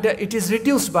 And it is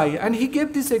reduced by, and he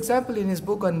gave this example in his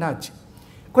book on nudge.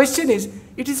 Question is,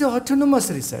 it is an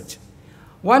autonomous research.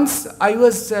 Once I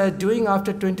was doing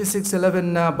after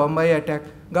 26/11 Bombay attack,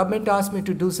 government asked me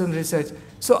to do some research.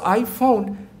 So I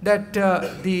found that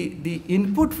the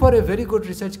input for a very good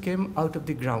research came out of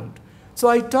the ground. So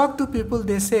I talk to people,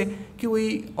 they say,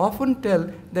 we often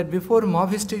tell that before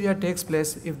mob hysteria takes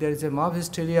place, if there is a mob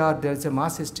hysteria or there is a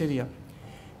mass hysteria,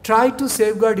 try to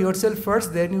safeguard yourself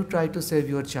first, then you try to save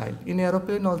your child. In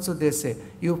aeroplane also they say,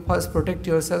 you first protect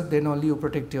yourself, then only you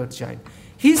protect your child.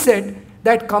 He said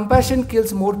that compassion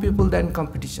kills more people than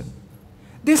competition.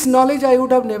 This knowledge I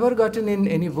would have never gotten in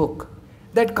any book,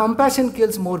 that compassion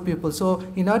kills more people. So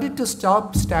in order to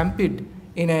stop stampede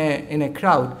in a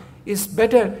crowd, it's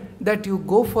better that you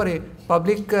go for a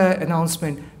public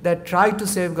announcement that try to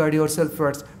safeguard yourself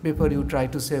first before you try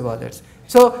to save others.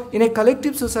 So in a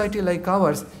collective society like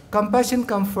ours, compassion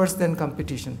comes first, then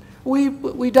competition.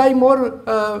 We die more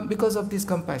because of this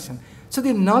compassion. So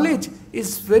the knowledge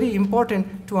is very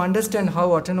important to understand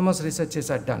how autonomous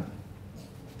researches are done.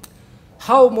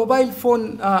 How mobile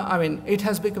phone, it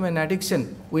has become an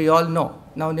addiction, we all know.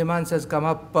 Now Nimans has come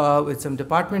up with some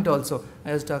department also.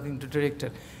 I was talking to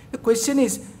director. The question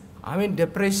is, I mean,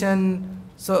 depression,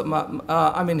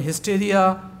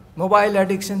 hysteria, mobile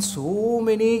addiction, so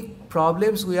many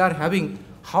problems we are having.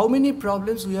 How many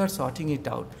problems we are sorting it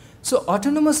out? So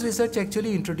autonomous research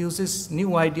actually introduces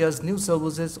new ideas, new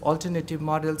services, alternative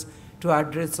models to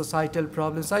address societal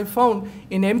problems. I found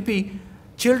in MP,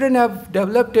 children have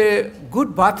developed a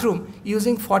good bathroom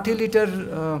using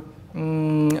 40-liter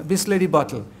Bisleri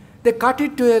bottle. They cut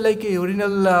it to like a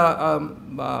urinal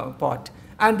pot,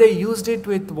 and they used it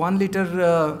with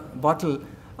 1-liter bottle,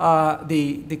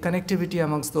 the connectivity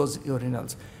amongst those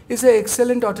urinals. It's an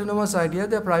excellent autonomous idea.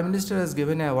 The Prime Minister has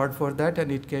given an award for that,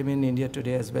 and it came in India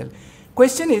today as well.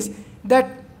 Question is that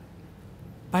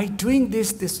by doing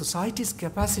this, the society's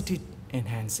capacity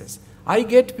enhances. I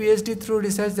get PhD through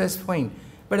research, that's fine.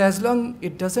 But as long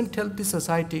it doesn't help the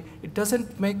society, it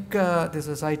doesn't make the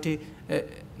society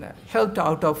helped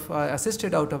out of,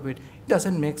 assisted out of it, it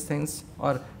doesn't make things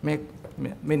or make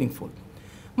meaningful.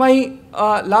 My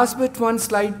last but one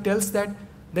slide tells that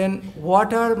then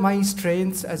what are my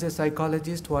strengths as a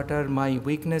psychologist, what are my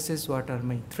weaknesses, what are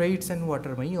my traits, and what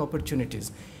are my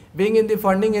opportunities. Being in the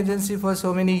funding agency for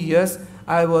so many years,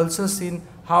 I have also seen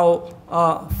how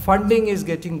funding is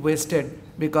getting wasted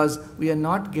because we are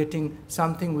not getting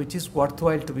something which is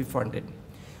worthwhile to be funded.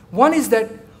 One is that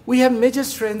we have major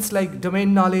strengths like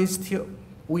domain knowledge.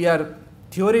 We are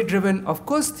theory-driven, of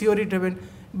course theory-driven,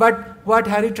 but what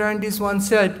Harry Trandis once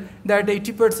said, that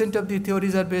 80% of the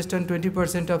theories are based on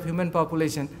 20% of human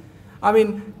population. I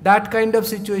mean, that kind of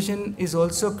situation is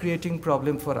also creating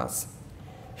problem for us.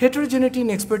 Heterogeneity in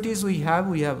expertise we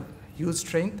have huge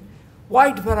strength.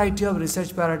 Wide variety of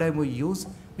research paradigm we use.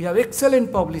 We have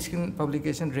excellent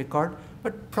publication record.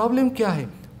 But problem kya hai?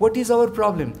 What is our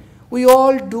problem? We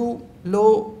all do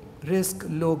low risk,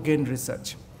 low gain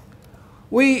research.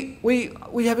 We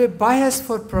have a bias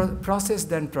for process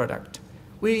than product.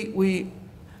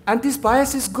 And this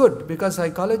bias is good because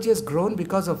psychology has grown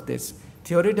because of this.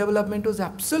 Theory development was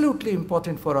absolutely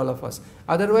important for all of us.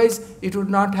 Otherwise, it would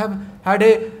not have had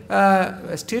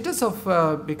a status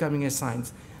of becoming a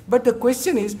science. But the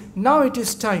question is, now it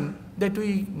is time that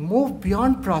we move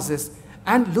beyond process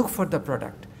and look for the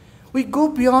product. We go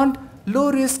beyond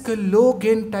low risk, low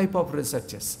gain type of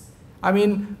researches. I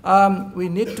mean, we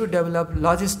need to develop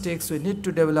logistics, we need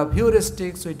to develop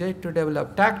heuristics, we need to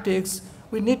develop tactics,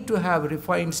 we need to have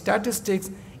refined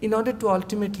statistics in order to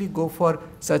ultimately go for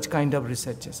such kind of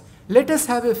researches. Let us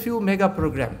have a few mega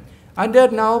programs. Under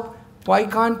now, why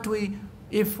can't we,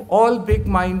 if all big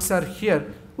minds are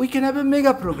here, we can have a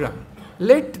mega program.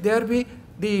 Let there be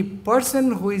the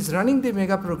person who is running the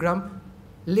mega program,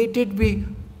 let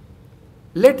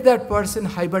that person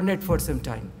hibernate for some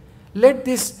time. Let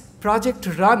this project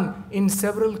run in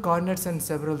several corners and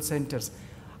several centers.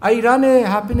 I run a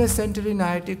happiness center in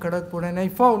IIT Kharagpur, and I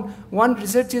found one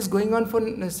research is going on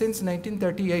since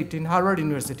 1938 in Harvard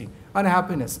University on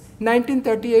happiness.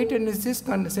 1938, and it is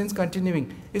since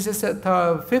continuing. It's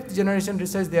a fifth generation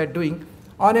research they are doing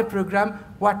on a program,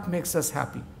 what makes us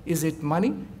happy. Is it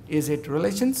money? Is it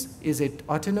relations? Is it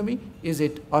autonomy? Is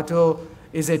it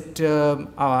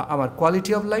our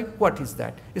quality of life? What is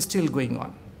that? It's still going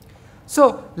on.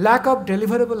 So lack of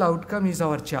deliverable outcome is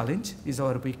our challenge, is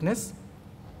our weakness.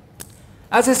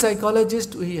 As a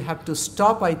psychologist, we have to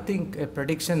stop, I think, a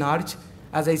prediction arch.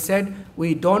 As I said,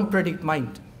 we don't predict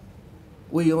mind.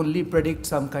 We only predict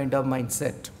some kind of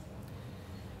mindset.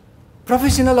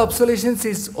 Professional obsolescence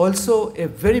is also a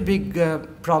very big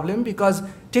problem because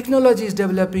technology is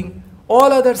developing,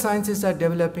 all other sciences are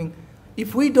developing.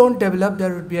 If we don't develop,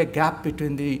 there would be a gap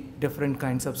between the different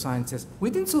kinds of sciences.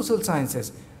 Within social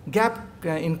sciences, gap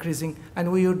increasing,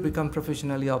 and we would become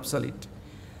professionally obsolete.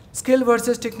 Skill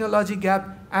versus technology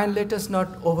gap, and let us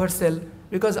not oversell,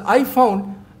 because I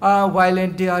found while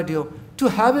in DRDO, to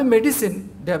have a medicine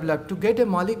developed, to get a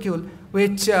molecule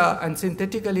which, and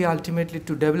synthetically ultimately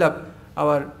to develop,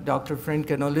 our doctor friend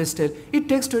can always tell, it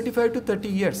takes 25 to 30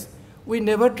 years. We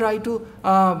never try to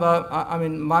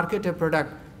market a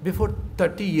product before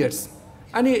 30 years.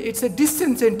 And it's a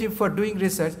disincentive for doing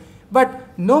research,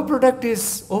 but no product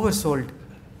is oversold,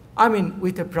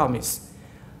 with a promise.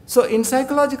 So in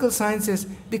psychological sciences,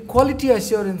 the quality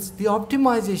assurance, the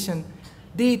optimization,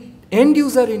 the end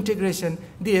user integration,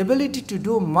 the ability to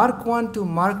do Mark 1 to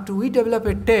Mark 2, we develop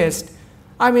a test,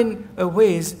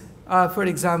 ways, for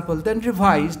example, then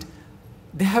revised,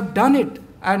 they have done it.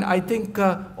 And I think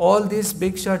all these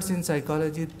big shots in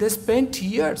psychology, they spent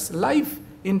years, life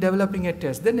in developing a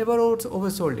test. They never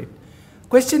oversold it.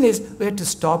 Question is, we have to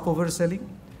stop overselling.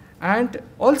 And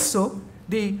also,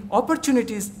 the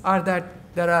opportunities are that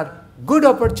there are good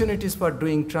opportunities for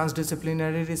doing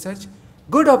transdisciplinary research,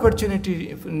 good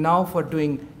opportunity now for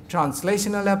doing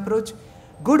translational approach,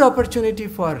 good opportunity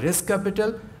for risk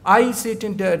capital. I sit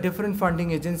in different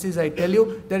funding agencies. I tell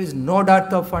you, there is no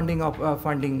dearth of funding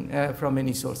from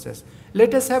any sources.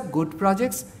 Let us have good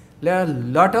projects. There are a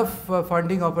lot of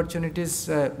funding opportunities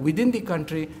within the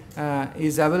country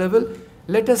is available.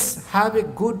 Let us have a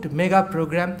good mega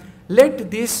program.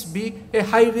 Let this be a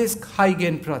high-risk,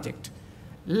 high-gain project.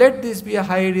 Let this be a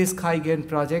high-risk, high-gain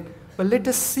project, but let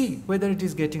us see whether it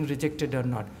is getting rejected or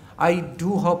not. I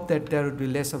do hope that there would be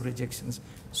less of rejections.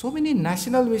 So many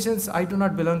national missions. I do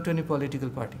not belong to any political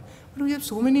party, but we have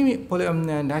so many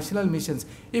national missions.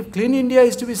 If Clean India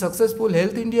is to be successful,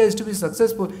 Health India is to be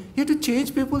successful, you have to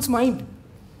change people's mind.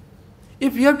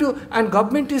 If you have to, and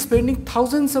government is spending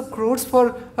thousands of crores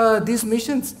for these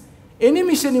missions. Any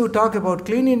mission you talk about,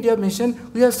 Clean India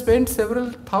mission, we have spent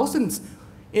several thousands,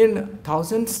 in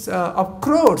thousands of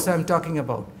crores I am talking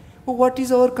about. Well, what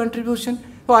is our contribution?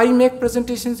 So I make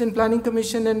presentations in Planning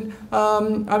Commission and Niti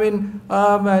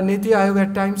Aayog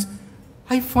at times.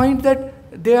 I find that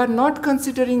they are not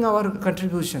considering our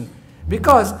contribution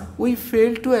because we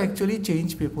fail to actually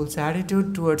change people's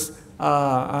attitude towards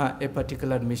a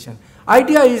particular mission.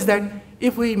 Idea is that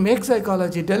if we make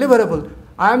psychology deliverable,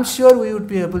 I am sure we would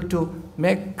be able to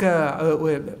make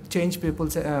change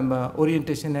people's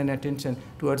orientation and attention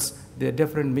towards the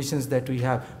different missions that we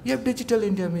have. We have Digital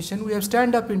India mission, we have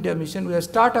Stand Up India mission, we have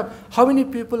Startup. How many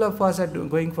people of us are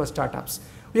going for startups?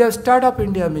 We have Startup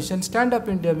India mission, Stand Up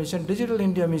India mission, Digital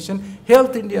India mission,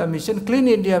 Health India mission, Clean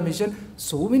India mission.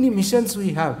 So many missions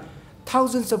we have.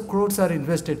 Thousands of crores are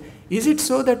invested. Is it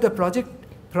so that the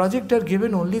project are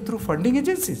given only through funding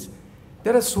agencies?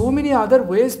 There are so many other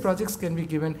ways projects can be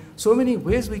given, so many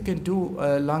ways we can do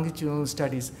longitudinal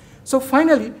studies. So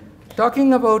finally,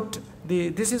 talking about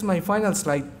this is my final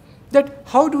slide, that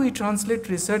how do we translate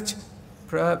research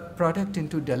product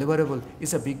into deliverable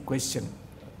is a big question.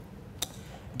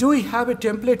 Do we have a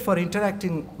template for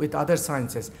interacting with other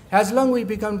sciences? As long as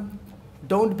we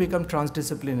don't become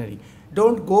transdisciplinary,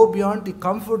 don't go beyond the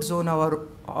comfort zone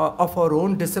of our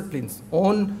own disciplines,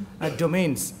 own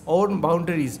domains, own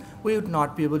boundaries, we would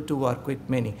not be able to work with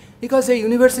many. Because a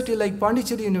university like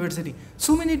Pondicherry University,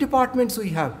 so many departments we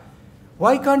have.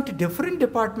 Why can't different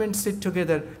departments sit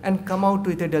together and come out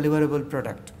with a deliverable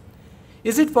product?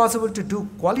 Is it possible to do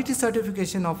quality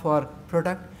certification of our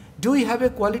product? Do we have a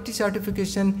quality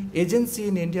certification agency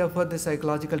in India for the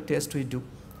psychological test we do?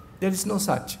 There is no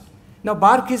such. Now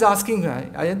BARC is asking,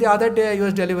 the other day I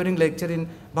was delivering lecture in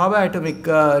Bhabha Atomic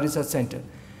Research Center.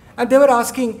 And they were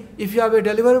asking, if you have a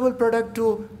deliverable product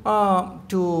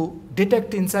to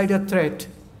detect inside a threat,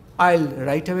 I'll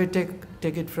right away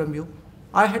take it from you.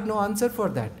 I had no answer for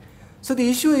that. So the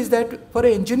issue is that for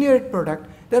an engineered product,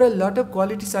 there are a lot of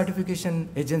quality certification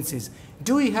agencies.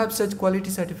 Do we have such quality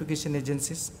certification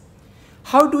agencies?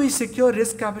 How do we secure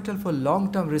risk capital for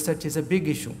long-term research is a big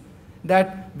issue.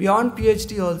 That beyond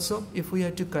PhD also, if we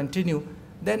have to continue,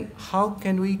 then how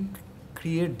can we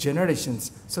create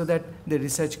generations so that the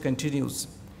research continues?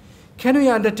 Can we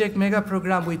undertake mega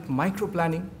program with micro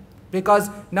planning?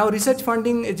 Because now research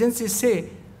funding agencies say,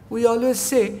 we always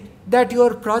say that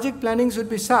your project planning should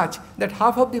be such that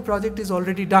half of the project is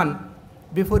already done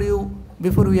before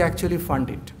we actually fund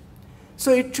it.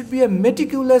 So it should be a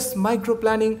meticulous micro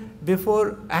planning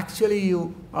before actually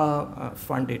you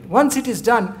fund it. Once it is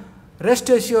done, rest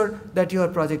assured that your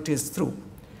project is through.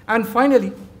 And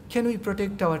finally, can we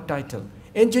protect our title?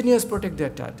 Engineers protect their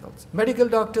titles. Medical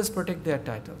doctors protect their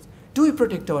titles. Do we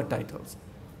protect our titles?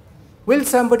 Will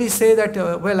somebody say that,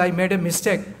 well, I made a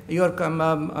mistake, your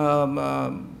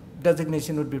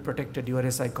designation would be protected, you are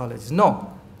a psychologist?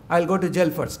 No, I'll go to jail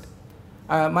first.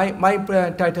 My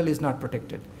title is not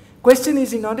protected. Question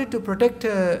is, in order to protect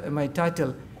my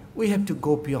title, we have to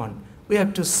go beyond. We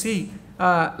have to see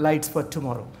lights for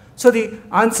tomorrow. So the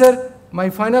answer, my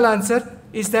final answer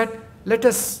is that let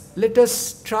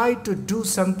us try to do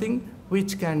something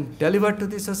which can deliver to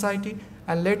the society,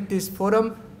 and let this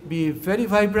forum be very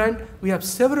vibrant. We have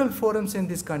several forums in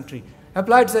this country.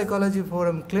 Applied Psychology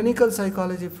Forum, Clinical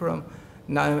Psychology Forum,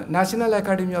 National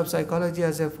Academy of Psychology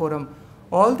as a forum.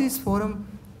 All these forums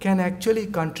can actually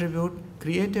contribute,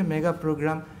 create a mega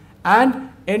program, and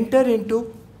enter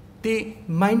into the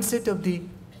mindset of the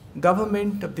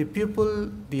government, of the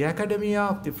people, the academia,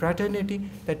 of the fraternity,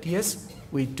 that yes,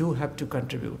 we do have to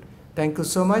contribute. Thank you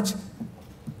so much.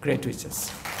 Great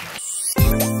wishes.